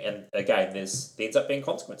be getting. And again, there ends up being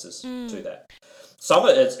consequences to that. Some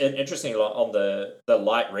of it's interesting on the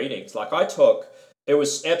light readings. Like I took, it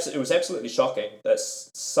was absolutely shocking that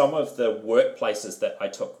some of the workplaces that I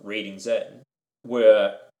took readings in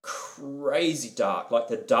were crazy dark. Like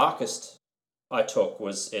the darkest I took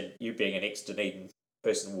was, in you being an ex-Dunedin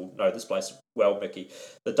person will know this place well, Mickey.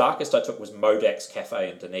 The darkest I took was Modak's Cafe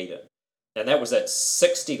in Dunedin, and that was at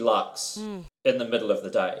 60 lux in the middle of the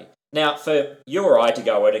day. Now, for you or I to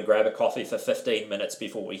go in and grab a coffee for 15 minutes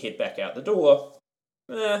before we head back out the door,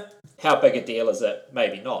 how big a deal is it?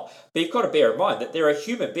 Maybe not. But you've got to bear in mind that there are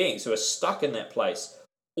human beings who are stuck in that place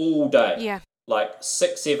all day. Yeah. Like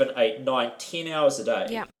 6, 7, 8, 9, 10 hours a day.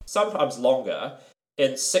 Yeah. Sometimes longer,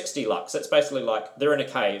 in 60 lux. That's basically like they're in a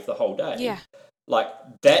cave the whole day. Yeah. Like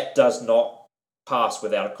that does not pass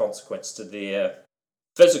without a consequence to their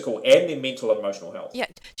physical and their mental and emotional health. Yeah.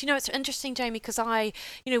 Do you know, it's interesting, Jamie, because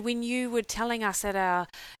when you were telling us at our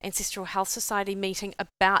Ancestral Health Society meeting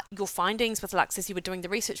about your findings with Lux as you were doing the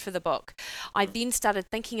research for the book, I then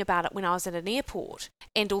started thinking about it when I was at an airport.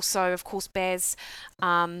 And also, of course, Baz,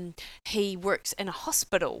 he works in a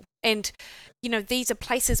hospital. And, these are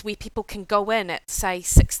places where people can go in at, say,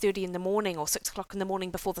 6:30 in the morning or 6 o'clock in the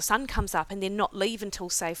morning before the sun comes up, and then not leave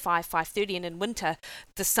until, say, 5:30. And in winter,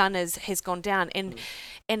 the sun has gone down. And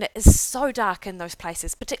it is so dark in those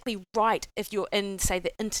places, particularly right if you're in, say,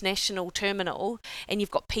 the international terminal and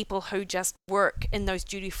you've got people who just work in those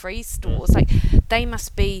duty-free stores. Like, they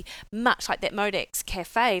must be much like that Modex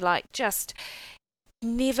cafe, like just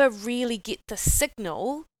never really get the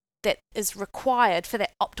signal that is required for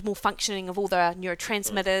that optimal functioning of all the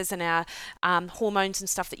neurotransmitters and our hormones and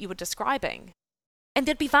stuff that you were describing. And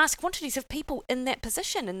there'd be vast quantities of people in that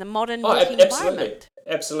position in the modern working environment.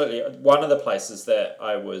 Absolutely. One of the places that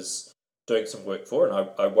I was doing some work for,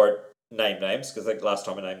 and I won't name names because I think last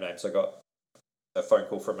time I named names I got a phone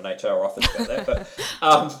call from an HR office about that.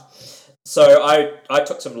 But so I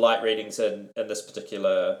took some light readings in this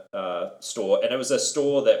particular store, and it was a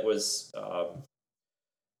store that was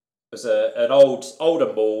an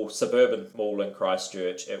older mall, suburban mall in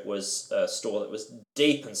Christchurch. It was a store that was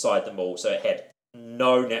deep inside the mall, so it had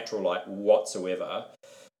no natural light whatsoever,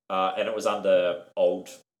 and it was under old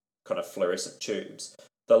kind of fluorescent tubes.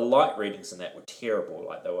 The light readings in that were terrible,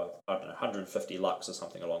 like they were, 150 lux or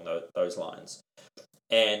something along those lines.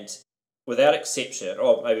 And without exception,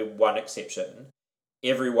 or maybe one exception,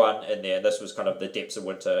 everyone in there, this was kind of the depths of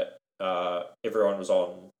winter, everyone was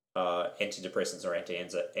on antidepressants or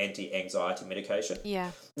anti-anxiety medication.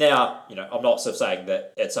 Yeah. Now, I'm not sort of saying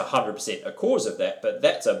that it's 100% a cause of that, but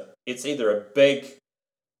it's either a big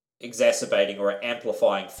exacerbating or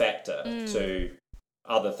amplifying factor to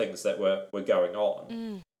other things that were going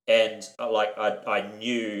on. And I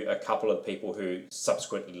knew a couple of people who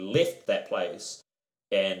subsequently left that place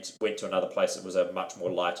and went to another place that was a much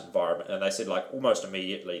more light environment, and they said almost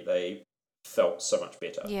immediately they felt so much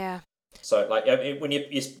better. Yeah. So when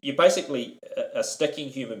you basically are sticking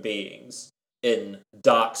human beings in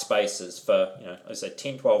dark spaces for I say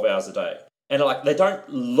 10, 12 hours a day, and they don't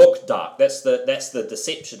look dark. That's the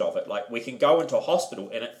deception of it. We can go into a hospital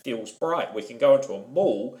and it feels bright. We can go into a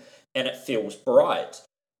mall and it feels bright,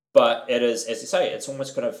 but it is, as you say, it's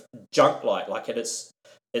almost kind of junk light.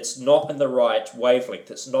 It's not in the right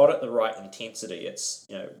wavelength. It's not at the right intensity. It's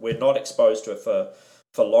we're not exposed to it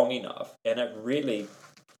for long enough, and it really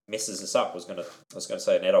messes us up. I was going to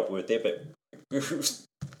say an adult word there, but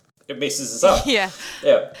it messes us up. Yeah.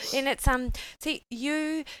 Yeah. And it's see,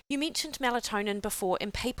 you mentioned melatonin before,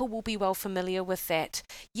 and people will be well familiar with that,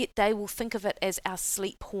 yet they will think of it as our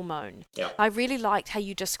sleep hormone. Yeah. I really liked how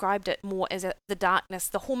you described it more as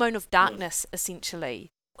the hormone of darkness, essentially.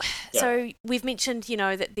 Yeah. So we've mentioned,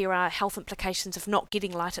 that there are health implications of not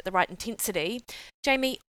getting light at the right intensity.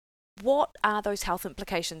 Jamie, what are those health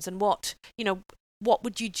implications, and what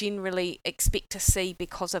would you generally expect to see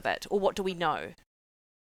because of it, or what do we know?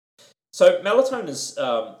 So melatonin is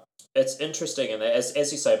it's interesting, and as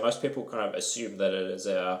you say, most people kind of assume that it is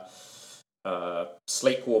our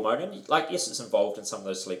sleep hormone, and yes, it's involved in some of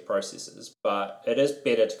those sleep processes, but it is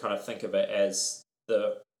better to kind of think of it as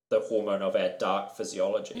the hormone of our dark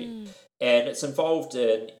physiology, and it's involved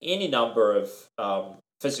in any number of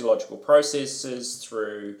physiological processes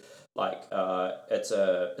through. It's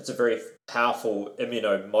a very powerful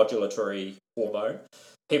immunomodulatory hormone.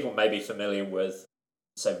 People may be familiar with,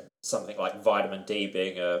 say, something like vitamin D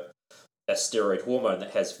being a steroid hormone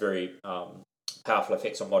that has very powerful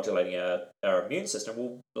effects on modulating our immune system.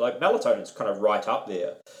 Well, melatonin is kind of right up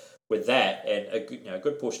there with that, and a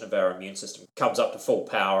good portion of our immune system comes up to full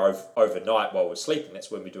power overnight while we're sleeping. That's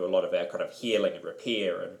when we do a lot of our kind of healing and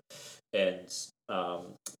repair, and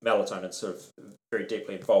melatonin is sort of very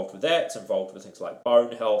deeply involved with that. It's involved with things like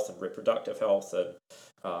bone health and reproductive health, and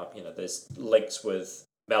there's links with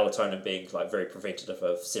melatonin being very preventative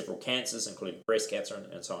of several cancers, including breast cancer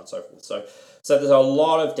and so on and so forth. So there's a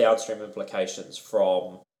lot of downstream implications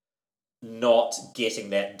from not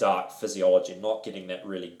getting that dark physiology, not getting that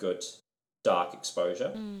really good dark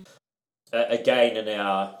exposure. Again, in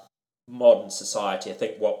our modern society, I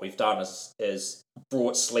think what we've done is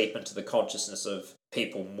brought sleep into the consciousness of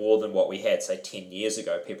people more than what we had, say, 10 years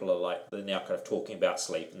ago. People are they're now kind of talking about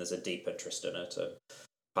sleep, and there's a deep interest in it, and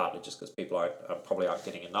partly just because people probably aren't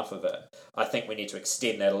getting enough of it. I think we need to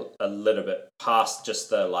extend that a little bit past just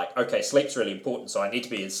the okay, sleep's really important, so I need to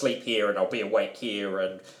be asleep here and I'll be awake here,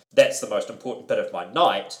 and that's the most important bit of my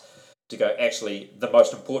night, to go, actually, the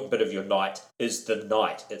most important bit of your night is the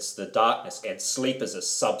night. It's the darkness, and sleep is a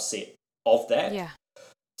subset of that. Yeah.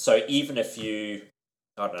 So even if you,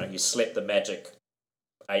 I don't know, you slept the magic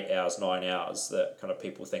 8 hours, 9 hours that kind of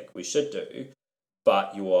people think we should do,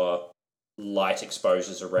 but your light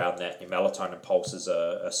exposures around that, your melatonin pulses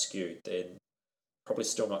are skewed, then probably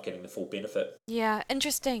still not getting the full benefit. Yeah,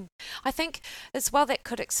 interesting. I think as well that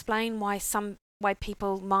could explain why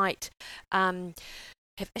people might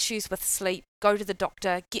have issues with sleep, go to the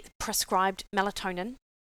doctor, get prescribed melatonin,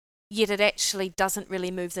 yet it actually doesn't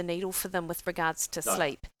really move the needle for them with regards to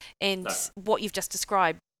sleep. And what you've just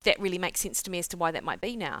described, that really makes sense to me as to why that might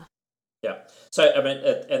be now. Yeah. So, I mean,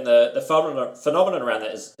 and the phenomenon around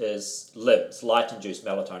that is LIMS, light-induced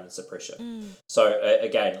melatonin suppression. So,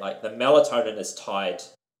 again, like the melatonin is tied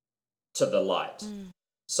to the light.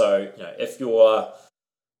 So, if you're,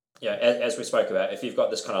 as we spoke about, if you've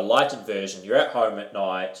got this kind of light inversion, you're at home at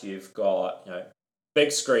night, you've got,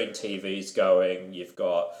 big screen TVs going, you've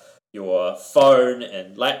got your phone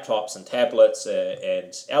and laptops and tablets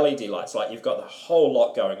and LED lights, like you've got the whole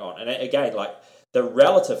lot going on. And again, like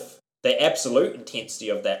the absolute intensity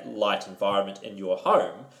of that light environment in your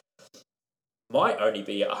home might only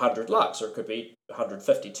be 100 lux, or it could be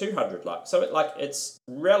 150, 200 lux. So it's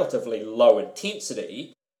relatively low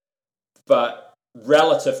intensity, but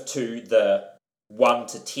relative to the 1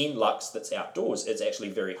 to 10 lux that's outdoors, it's actually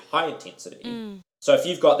very high intensity. So if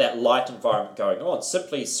you've got that light environment going on,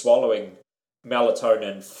 simply swallowing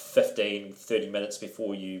melatonin 15, 30 minutes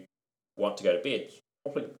before you want to go to bed,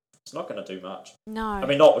 probably it's not going to do much. No. I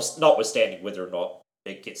mean, notwithstanding whether or not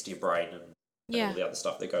it gets to your brain and all the other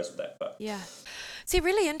stuff that goes with that. But yeah. See,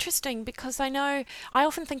 really interesting, because I know I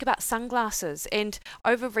often think about sunglasses, and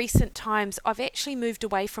over recent times I've actually moved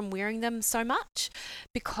away from wearing them so much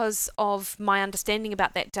because of my understanding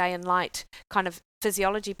about that day and light kind of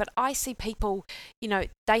physiology. But I see people,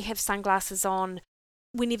 they have sunglasses on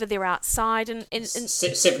whenever they're outside and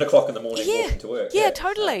 7 o'clock in the morning walking to work. Yeah,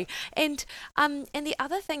 totally. And the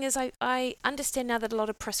other thing is I understand now that a lot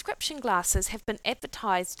of prescription glasses have been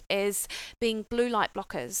advertised as being blue light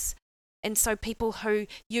blockers. And so people who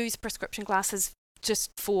use prescription glasses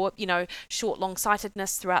just for, short,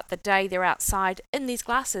 long-sightedness throughout the day, they're outside in these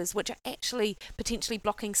glasses, which are actually potentially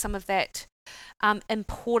blocking some of that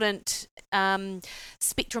important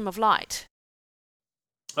spectrum of light.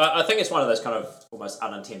 I think it's one of those kind of almost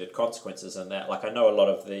unintended consequences in that. Like, I know a lot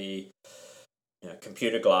of the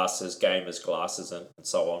computer glasses, gamers glasses, and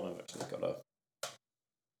so on. I've actually got a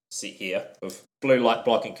set here of blue light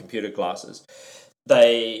blocking computer glasses.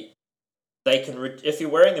 They can, if you're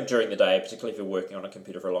wearing them during the day, particularly if you're working on a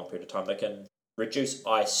computer for a long period of time, they can reduce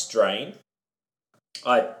eye strain.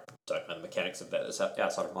 I don't know the mechanics of that. It's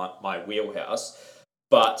outside of my wheelhouse.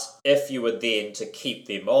 But if you were then to keep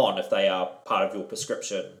them on, if they are part of your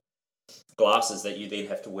prescription glasses that you then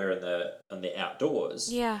have to wear in the outdoors,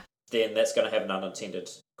 then that's going to have an unintended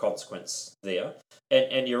consequence there.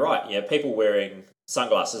 And you're right, people wearing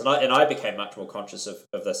sunglasses, and I became much more conscious of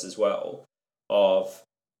this as well, of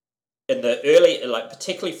in the early, like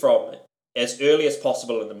particularly from as early as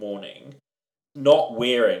possible in the morning, not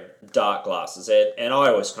wearing dark glasses. And I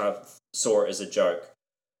always kind of saw it as a joke.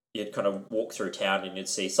 You'd kind of walk through town and you'd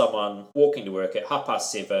see someone walking to work at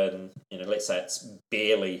 7:30, let's say it's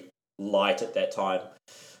barely light at that time,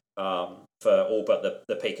 for all but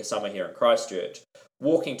the peak of summer here in Christchurch,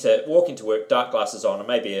 walking to work, dark glasses on, and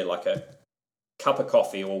maybe like a cup of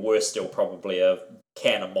coffee, or worse still, probably a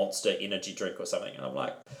can of Monster energy drink or something. And I'm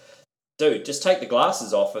like, dude, just take the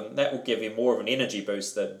glasses off and that will give you more of an energy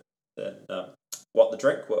boost than what the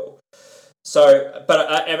drink will. So, but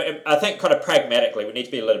I think kind of pragmatically we need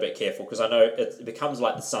to be a little bit careful, because I know it becomes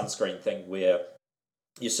like the sunscreen thing where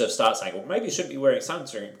you sort of start saying, well, maybe you shouldn't be wearing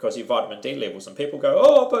sunscreen because of your vitamin D levels, and people go,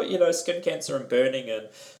 oh, but skin cancer and burning, and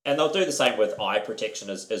they'll do the same with eye protection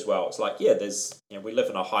as well. It's like, there's we live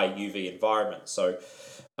in a high UV environment, so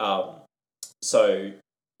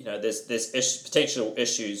there's potential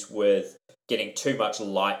issues with getting too much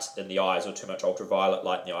light in the eyes, or too much ultraviolet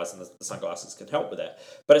light in the eyes, and the sunglasses can help with that.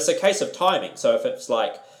 But it's a case of timing. So if it's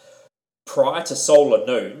like prior to solar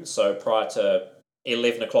noon, so prior to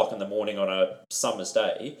 11 o'clock in the morning on a summer's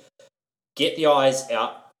day, get the eyes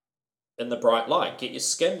out in the bright light, get your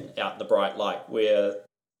skin out in the bright light, where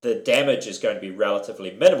the damage is going to be relatively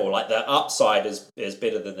minimal. Like the upside is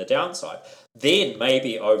better than the downside. Then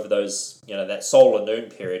maybe over those, that solar noon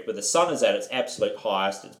period where the sun is at its absolute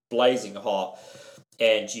highest, it's blazing hot,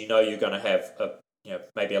 and you're going to have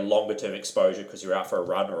maybe a longer term exposure because you're out for a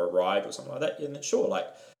run or a ride or something like that. And then sure, like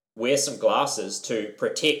wear some glasses to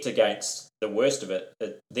protect against the worst of it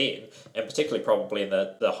then, and particularly probably in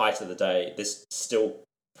the height of the day, there's still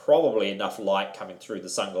probably enough light coming through the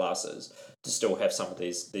sunglasses to still have some of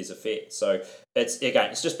these effects. So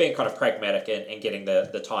it's just being kind of pragmatic and getting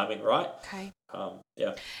the timing right. Okay.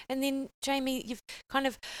 Yeah. And then, Jamie, you've kind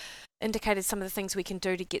of indicated some of the things we can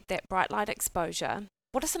do to get that bright light exposure.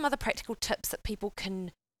 What are some other practical tips that people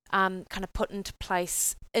can kind of put into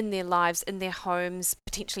place in their lives, in their homes,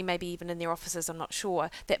 potentially maybe even in their offices, I'm not sure,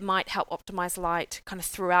 that might help optimize light kind of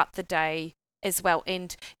throughout the day as well,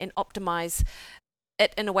 and optimize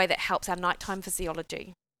it in a way that helps our nighttime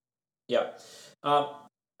physiology? Yeah.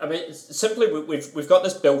 I mean, simply we've got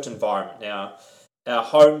this built environment now. Our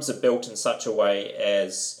homes are built in such a way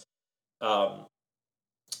as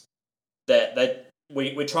that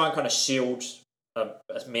we try and kind of shield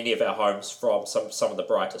as many of our homes from some of the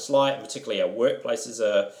brightest light, and particularly our workplaces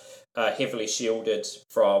are heavily shielded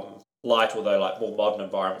from light, although like more modern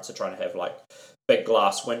environments are trying to have like big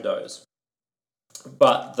glass windows.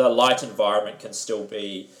 But the light environment can still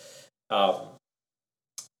be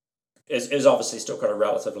is obviously still kind of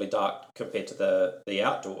relatively dark compared to the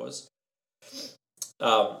outdoors.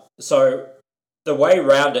 So the way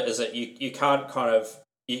around it is that you can't kind of,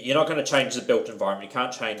 you're not going to change the built environment. You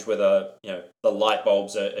can't change whether the light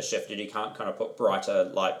bulbs are shifted. You can't kind of put brighter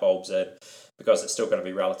light bulbs in because it's still going to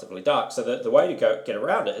be relatively dark. So the way to get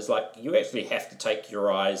around it is like you actually have to take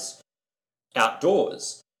your eyes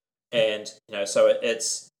outdoors. And so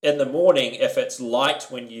it's in the morning, if it's light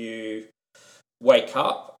when you wake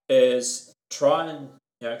up, is try and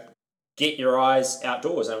get your eyes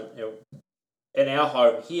outdoors. And in our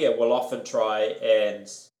home here, we'll often try and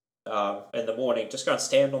in the morning just go and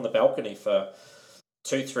stand on the balcony for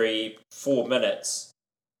 2, 3, 4 minutes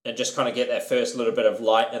and just kind of get that first little bit of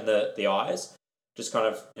light in the eyes. Just kind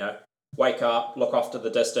of wake up, look off to the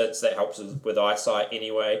distance. That helps with eyesight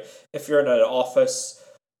anyway. If you're in an office,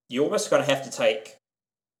 you almost kind of have to take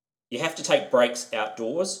breaks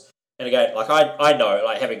outdoors. And again, like I know,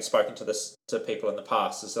 like having spoken to people in the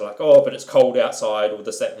past, is they're like, oh, but it's cold outside, or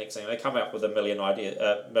this, that, and next thing. They come up with a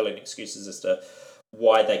million excuses as to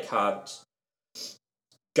why they can't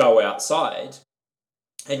go outside.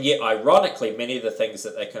 And yet, ironically, many of the things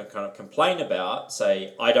that they can kind of complain about,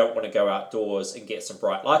 say, I don't want to go outdoors and get some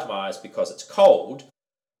bright light in my eyes because it's cold.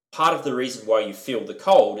 Part of the reason why you feel the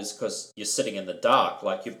cold is because you're sitting in the dark.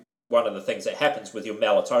 Like one of the things that happens with your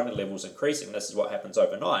melatonin levels increasing, this is what happens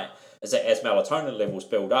overnight, is that as melatonin levels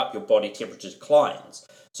build up, your body temperature declines.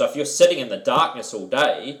 So if you're sitting in the darkness all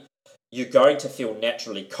day, you're going to feel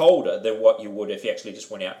naturally colder than what you would if you actually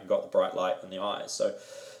just went out and got the bright light in the eyes.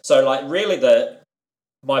 So like really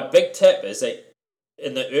my big tip is that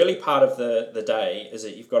in the early part of the day is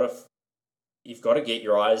that you've got to get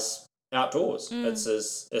your eyes outdoors. It's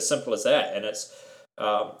as simple as that, and it's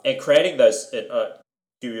and creating those.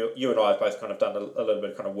 You and I have both kind of done a little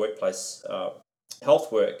bit of kind of workplace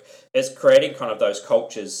health work. Is creating kind of those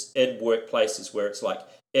cultures in workplaces where it's like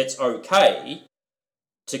it's okay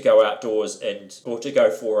to go outdoors or to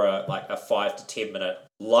go for a 5 to 10 minute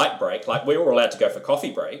light break. Like we were allowed to go for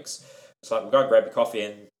coffee breaks. It's like we'll go and grab a coffee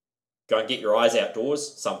and go and get your eyes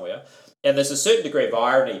outdoors somewhere. And there's a certain degree of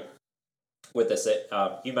irony with this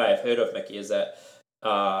that you may have heard of, Mickey, is that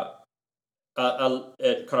in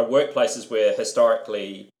kind of workplaces where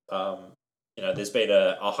historically there's been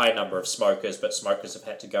a high number of smokers, but smokers have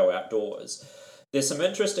had to go outdoors. There's some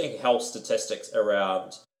interesting health statistics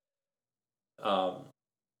around the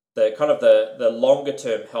longer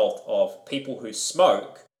term health of people who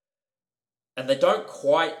smoke, and they don't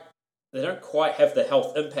quite have the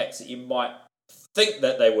health impacts that you might think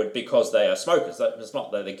that they would because they are smokers. It's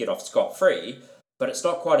not that they get off scot-free, but it's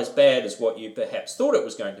not quite as bad as what you perhaps thought it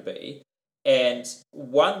was going to be. And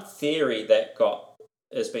one theory that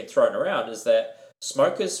has been thrown around is that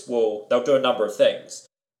smokers they'll do a number of things.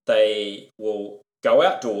 They will go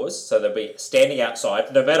outdoors, so they'll be standing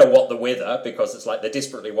outside no matter what the weather, because it's like they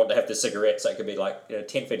desperately want to have the cigarettes. So it could be like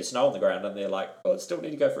 10 feet of snow on the ground, and they're like, oh, I still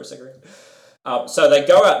need to go for a cigarette. So they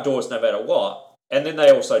go outdoors no matter what, and then they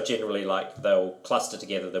also generally they'll cluster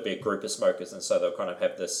together. There'll be a group of smokers, and so they'll kind of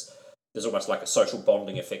have this. There's almost like a social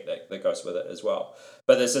bonding effect that goes with it as well.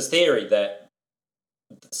 But there's this theory that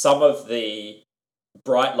some of the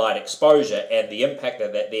bright light exposure and the impact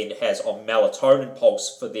that then has on melatonin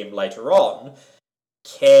pulse for them later on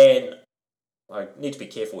I need to be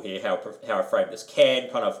careful here how I frame this, can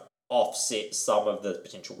kind of offset some of the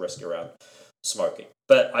potential risk around smoking.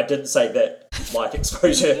 But I didn't say that light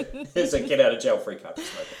exposure is a get out of jail free card for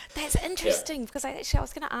smoking. That's interesting, because I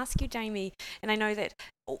was going to ask you, Jamie, and I know that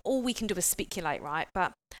all we can do is speculate, right?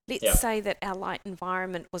 But let's say that our light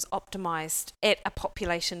environment was optimized at a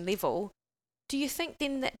population level, do you think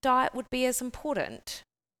then that diet would be as important?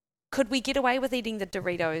 Could we get away with eating the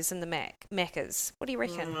Doritos and the Maccas? What do you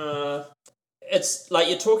reckon? It's like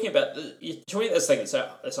you're talking about this thing.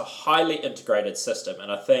 It's a highly integrated system, and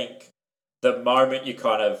I think the moment you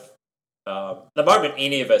kind of the moment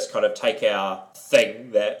any of us kind of take our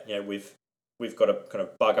thing that we've got to kind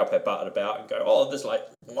of bug up our butt about and go, oh, this like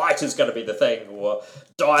light is going to be the thing, or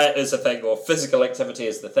diet is a thing, or physical activity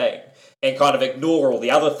is the thing, and kind of ignore all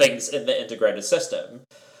the other things in the integrated system,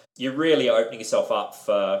 you're really opening yourself up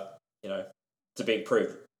for to be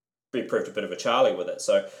proved a bit of a Charlie with it.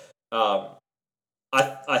 So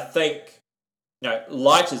I think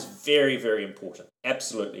light is very, very important,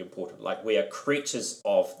 absolutely important. Like, we are creatures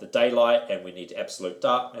of the daylight, and we need absolute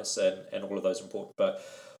darkness, and all of those important. But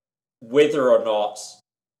whether or not,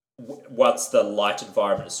 once the light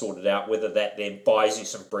environment is sorted out, whether that then buys you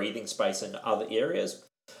some breathing space in other areas,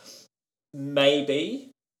 maybe.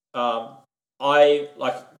 I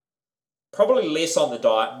like probably less on the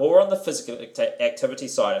diet, more on the physical activity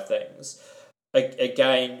side of things.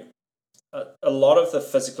 Again, a lot of the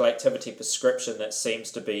physical activity prescription that seems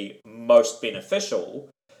to be most beneficial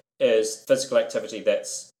is physical activity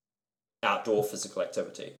that's outdoor physical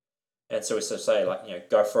activity. And so we sort of say, like,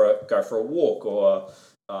 go for a walk, or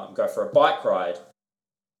go for a bike ride.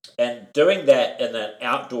 And doing that in an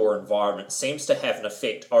outdoor environment seems to have an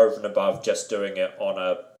effect over and above just doing it on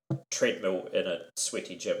a treadmill in a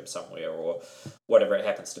sweaty gym somewhere, or whatever it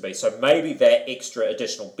happens to be. So maybe that extra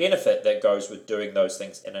additional benefit that goes with doing those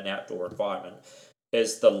things in an outdoor environment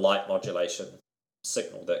is the light modulation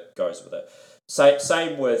signal that goes with it.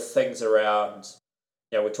 Same with things around,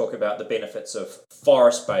 we talk about the benefits of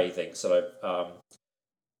forest bathing, so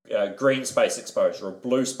green space exposure or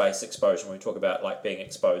blue space exposure. When we talk about like being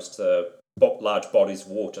exposed to large bodies of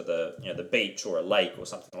water, the beach or a lake or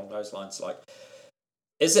something along those lines, like,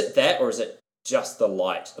 is it that, or is it just the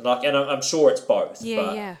light? And I'm sure it's both.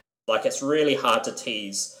 Yeah. Like, it's really hard to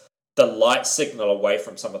tease the light signal away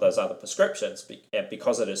from some of those other prescriptions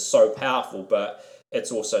because it is so powerful, but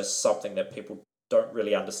it's also something that people don't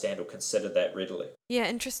really understand or consider that readily. Yeah,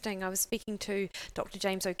 interesting. I was speaking to Dr.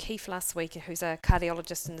 James O'Keefe last week, who's a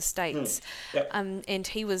cardiologist in the States, Yep. And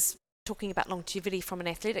he was talking about longevity from an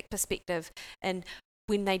athletic perspective, and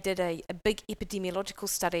when they did a big epidemiological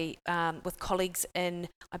study with colleagues in,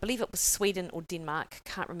 I believe it was Sweden or Denmark,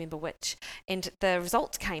 can't remember which, and the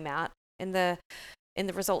results came out, and the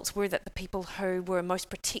results were that the people who were most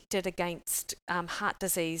protected against heart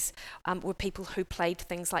disease were people who played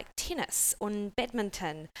things like tennis or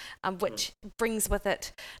badminton, which brings with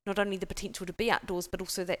it not only the potential to be outdoors, but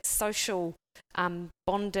also that social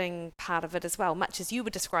bonding part of it as well, much as you were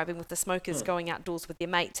describing with the smokers going outdoors with their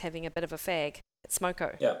mates having a bit of a fag at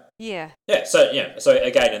Smoko. Yeah. So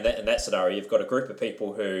again, in that scenario, you've got a group of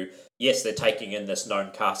people who, yes, they're taking in this known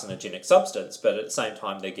carcinogenic substance, but at the same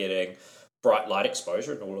time they're getting bright light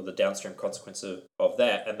exposure and all of the downstream consequences of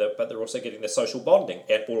that, but they're also getting the social bonding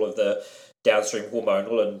and all of the downstream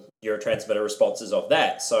hormonal and neurotransmitter responses of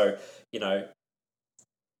that. So,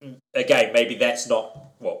 again, maybe that's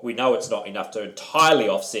not, we know it's not enough to entirely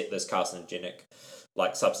offset this carcinogenic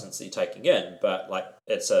like substance that you're taking in, but like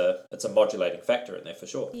it's a modulating factor in there for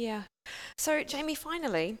sure. Yeah. So Jamie,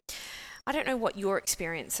 finally, I don't know what your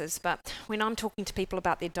experience is, but when I'm talking to people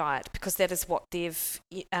about their diet, because that is what they've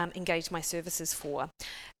engaged my services for,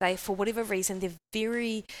 for whatever reason, they're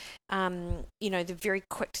very, they're very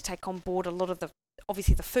quick to take on board a lot of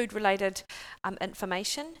obviously the food-related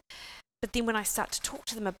information. But then when I start to talk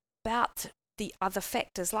to them about the other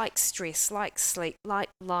factors like stress, like sleep, like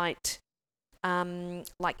light,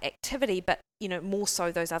 like activity, but more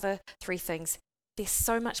so those other three things, they're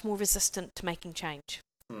so much more resistant to making change.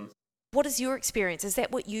 What is your experience? Is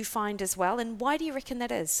that what you find as well? And why do you reckon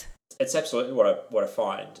that is? It's absolutely what I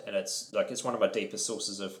find, and it's one of my deepest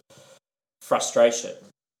sources of frustration.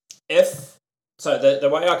 The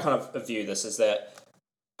way I kind of view this is that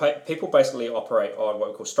people basically operate on what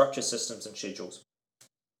we call structure, systems, and schedules.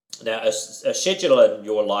 Now, a schedule in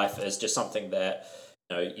your life is just something that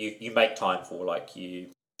you make time for. Like, you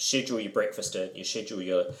schedule your breakfast in, you schedule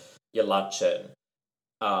your lunch in.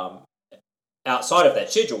 Outside of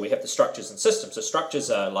that schedule, we have the structures and systems. So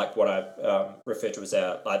structures are like what I refer to as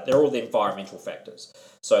they're all the environmental factors.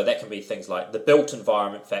 So that can be things like the built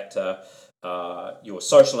environment factor, your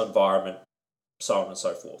social environment, so on and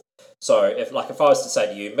so forth. So if I was to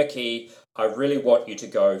say to you, Mickey, I really want you to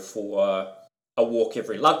go for a walk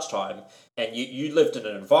every lunchtime, and you lived in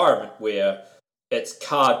an environment where it's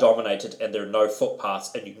car dominated and there are no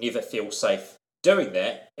footpaths and you never feel safe doing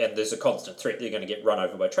that, and there's a constant threat that you're going to get run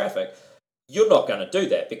over by traffic, you're not going to do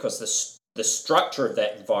that because the structure of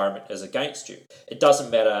that environment is against you. It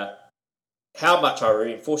doesn't matter how much I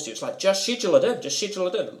reinforce you. It's like, just schedule it in.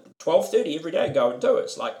 12:30 every day, go and do it.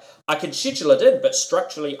 It's like, I can schedule it in, but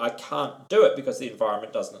structurally I can't do it because the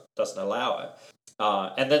environment doesn't allow it.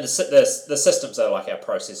 And then the systems are like our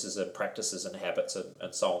processes and practices and habits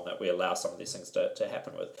and so on that we allow some of these things to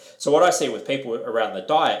happen with. So what I see with people around the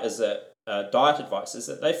diet is that diet advice is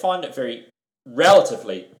that they find it very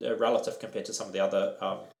relative compared to some of the other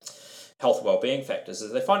health and well-being factors,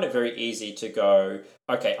 is they find it very easy to go,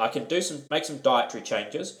 okay, I can make some dietary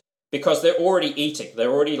changes because they're already eating.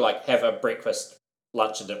 They're already like have a breakfast,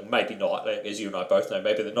 lunch, and dinner. Maybe not, as you and I both know.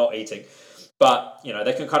 Maybe they're not eating, but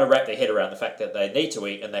they can kind of wrap their head around the fact that they need to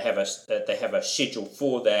eat, and they have a schedule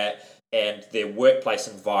for that, and their workplace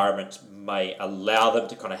environment may allow them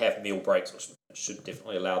to kind of have meal breaks, which should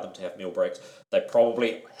definitely allow them to have meal breaks. They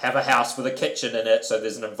probably have a house with a kitchen in it, so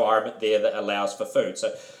there's an environment there that allows for food.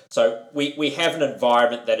 So we have an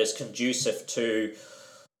environment that is conducive to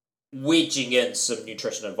wedging in some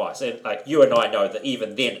nutrition advice. And like you and I know that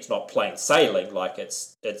even then it's not plain sailing. Like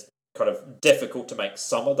it's kind of difficult to make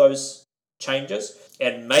some of those changes.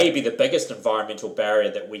 And maybe the biggest environmental barrier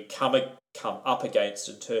that we come up against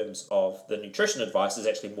in terms of the nutrition advice is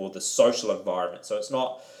actually more the social environment. So it's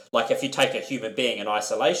not like if you take a human being in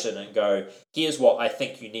isolation and go, here's what I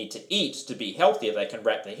think you need to eat to be healthier, they can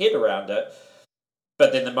wrap their head around it.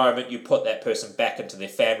 But then the moment you put that person back into their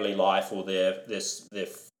family life or their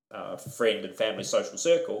friend and family social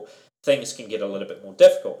circle, things can get a little bit more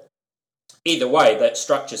difficult. Either way, that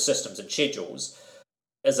structure, systems and schedules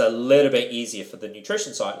is a little bit easier for the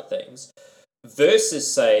nutrition side of things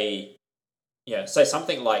versus say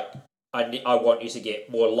something like I want you to get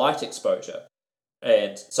more light exposure.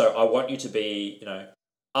 And so I want you to be,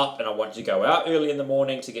 up, and I want you to go out early in the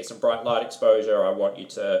morning to get some bright light exposure. I want you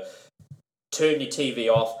to turn your TV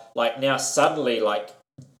off. Like now suddenly, like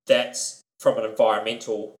that's from an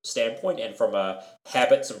environmental standpoint and from a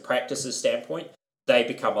habits and practices standpoint, they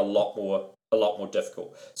become a lot more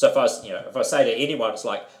difficult. So if I say to anyone, it's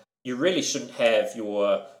like, you really shouldn't have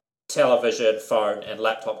your television, phone and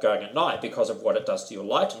laptop going at night because of what it does to your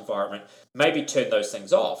light environment. Maybe turn those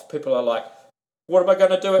things off. People are like, what am I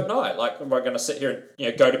going to do at night? Like, am I going to sit here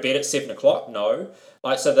and go to bed at 7 o'clock? No.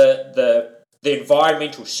 Like, so the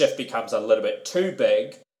environmental shift becomes a little bit too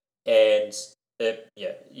big, and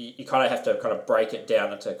you kind of have to kind of break it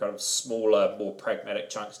down into kind of smaller, more pragmatic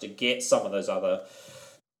chunks to get some of those other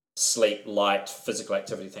sleep, light, physical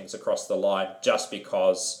activity things across the line, just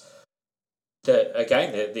because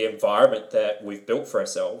the environment that we've built for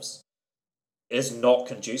ourselves is not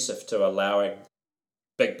conducive to allowing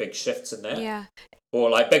big shifts in that. Yeah.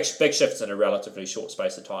 Or like big shifts in a relatively short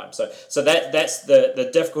space of time. So that's the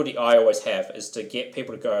difficulty I always have, is to get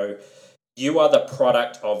people to go, you are the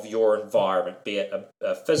product of your environment, be it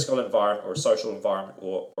a physical environment or a social environment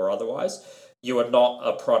or otherwise. You are not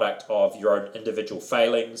a product of your own individual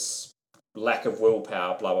failings, lack of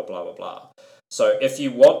willpower, blah, blah, blah, blah, blah. So if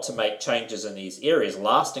you want to make changes in these areas,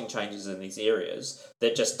 lasting changes in these areas,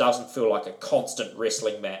 that just doesn't feel like a constant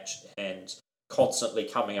wrestling match and constantly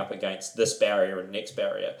coming up against this barrier and next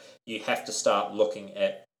barrier, you have to start looking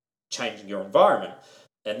at changing your environment.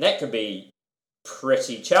 And that can be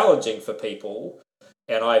pretty challenging for people.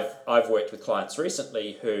 And I've worked with clients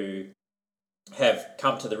recently who have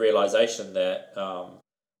come to the realization that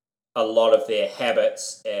a lot of their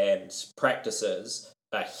habits and practices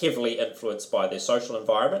are heavily influenced by their social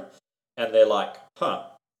environment. And they're like,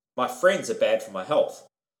 my friends are bad for my health.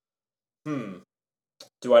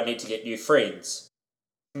 Do I need to get new friends?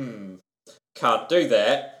 Can't do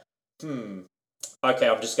that. Okay,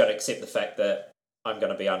 I'm just going to accept the fact that I'm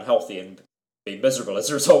going to be unhealthy and be miserable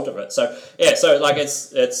as a result of it. So like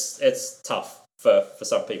it's tough for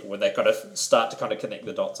some people when they kind of start to kind of connect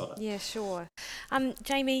the dots on it. Yeah, sure.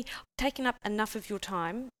 Jamie, taken up enough of your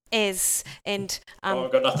time I've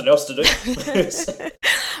got nothing else to do.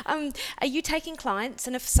 Are you taking clients,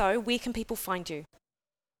 and if so, where can people find you?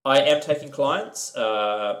 I am taking clients.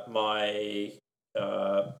 My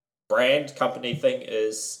brand company thing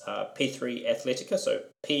is P3 Athletica, so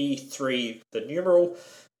P3 the numeral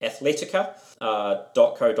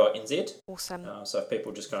Athletica.co.nz. Awesome. So if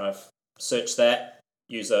people just kind of search that,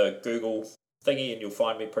 use a Google thingy, and you'll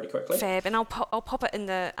find me pretty quickly. Fab, and I'll pop it in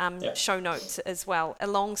the show notes as well,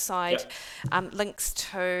 alongside links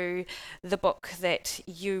to the book that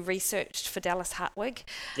you researched for Dallas Hartwig.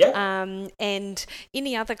 And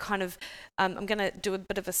any other kind of, I'm going to do a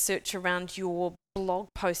bit of a search around your blog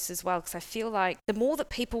posts as well, because I feel like the more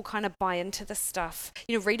that people kind of buy into this stuff,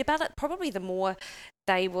 read about it, probably the more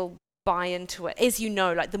they will buy into it. As you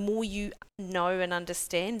know, like the more you know and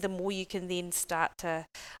understand, the more you can then start to,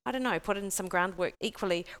 I don't know, put in some groundwork.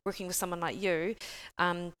 Equally, working with someone like you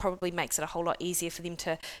probably makes it a whole lot easier for them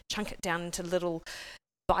to chunk it down into little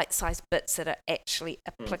bite-sized bits that are actually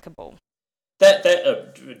applicable.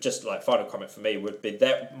 That just like final comment for me would be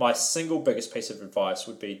that my single biggest piece of advice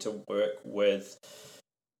would be to work with,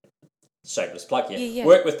 shameless plug here,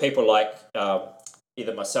 work with people like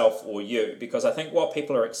either myself or you, because I think what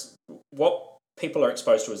people are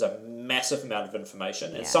exposed to is a massive amount of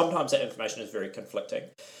information, and sometimes that information is very conflicting,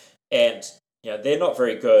 and they're not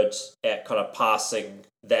very good at kind of passing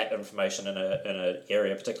that information in an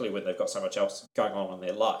area, particularly when they've got so much else going on in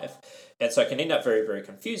their life, and so it can end up very, very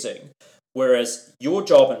confusing. Whereas your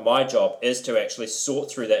job and my job is to actually sort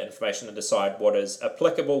through that information and decide what is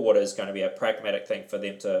applicable, what is going to be a pragmatic thing for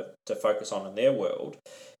them to focus on in their world,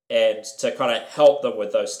 and to kind of help them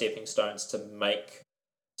with those stepping stones to make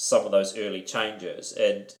some of those early changes.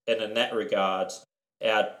 And in that regard,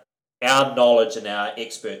 our knowledge and our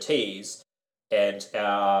expertise and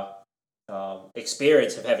our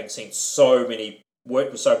experience of having seen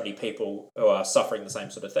worked with so many people who are suffering the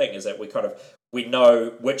same sort of thing is that we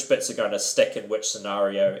know which bits are going to stick in which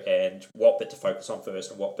scenario and what bit to focus on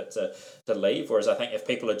first and what bit to leave. Whereas I think if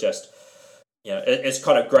people are just, it's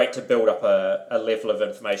kind of great to build up a level of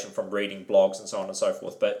information from reading blogs and so on and so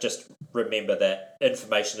forth, but just remember that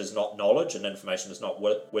information is not knowledge and information is not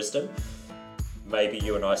wisdom. Maybe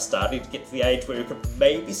you and I starting to get to the age where we can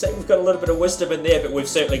maybe say we've got a little bit of wisdom in there, but we've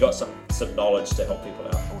certainly got some knowledge to help people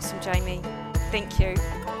out. Awesome, Jamie. Thank you.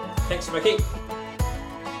 Thanks, Mickey.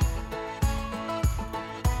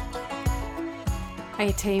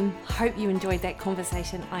 Hey team, hope you enjoyed that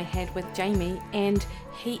conversation I had with Jamie, and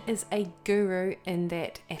he is a guru in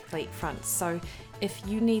that athlete front. So if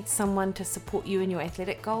you need someone to support you in your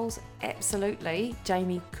athletic goals, absolutely,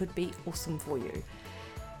 Jamie could be awesome for you.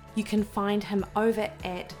 You can find him over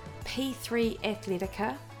at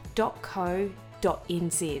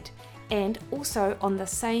p3athletica.co.nz and also on the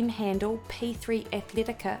same handle,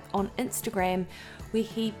 P3Athletica on Instagram, where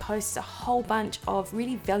he posts a whole bunch of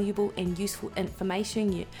really valuable and useful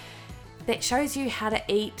information that shows you how to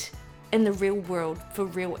eat in the real world for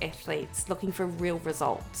real athletes looking for real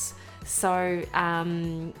results. So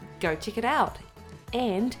go check it out.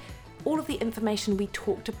 And all of the information we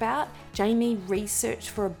talked about, Jamie researched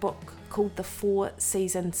for a book called The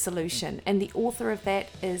 4-Season Solution, and the author of that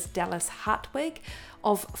is Dallas Hartwig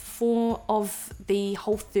of the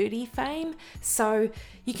Whole30 fame. So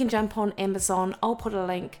you can jump on Amazon. I'll put a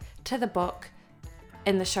link to the book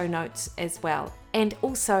in the show notes as well, and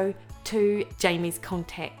also to Jamie's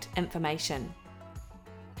contact information.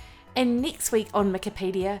 And next week on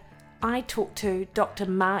Wikipedia, I talk to Dr.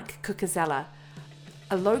 Mark Cucuzzella,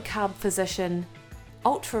 a low-carb physician,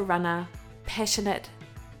 ultra runner, passionate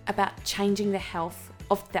about changing the health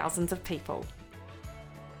of thousands of people.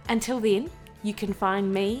 Until then, you can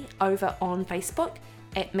find me over on Facebook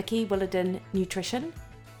at Mickey Williden Nutrition,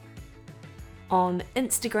 on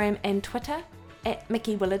Instagram and Twitter at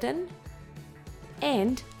Mickey Williden,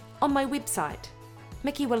 and on my website,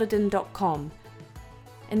 mickeywilliden.com.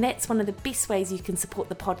 And that's one of the best ways you can support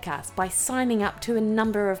the podcast, by signing up to a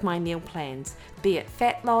number of my meal plans, be it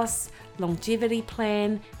fat loss, longevity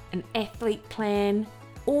plan, an athlete plan,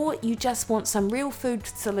 or you just want some real food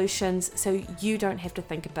solutions so you don't have to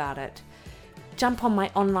think about it. Jump on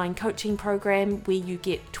my online coaching program where you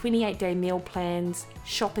get 28-day meal plans,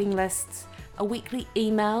 shopping lists, a weekly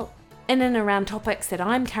email in and around topics that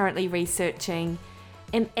I'm currently researching,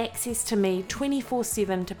 and access to me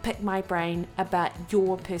 24/7 to pick my brain about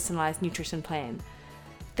your personalised nutrition plan.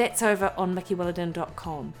 That's over on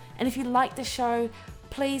mickeywilliden.com. And if you like the show,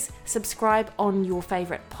 please subscribe on your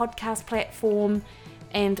favourite podcast platform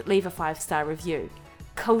and leave a 5-star review.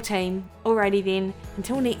 Cool team. Alrighty then,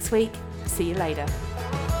 until next week, see you later.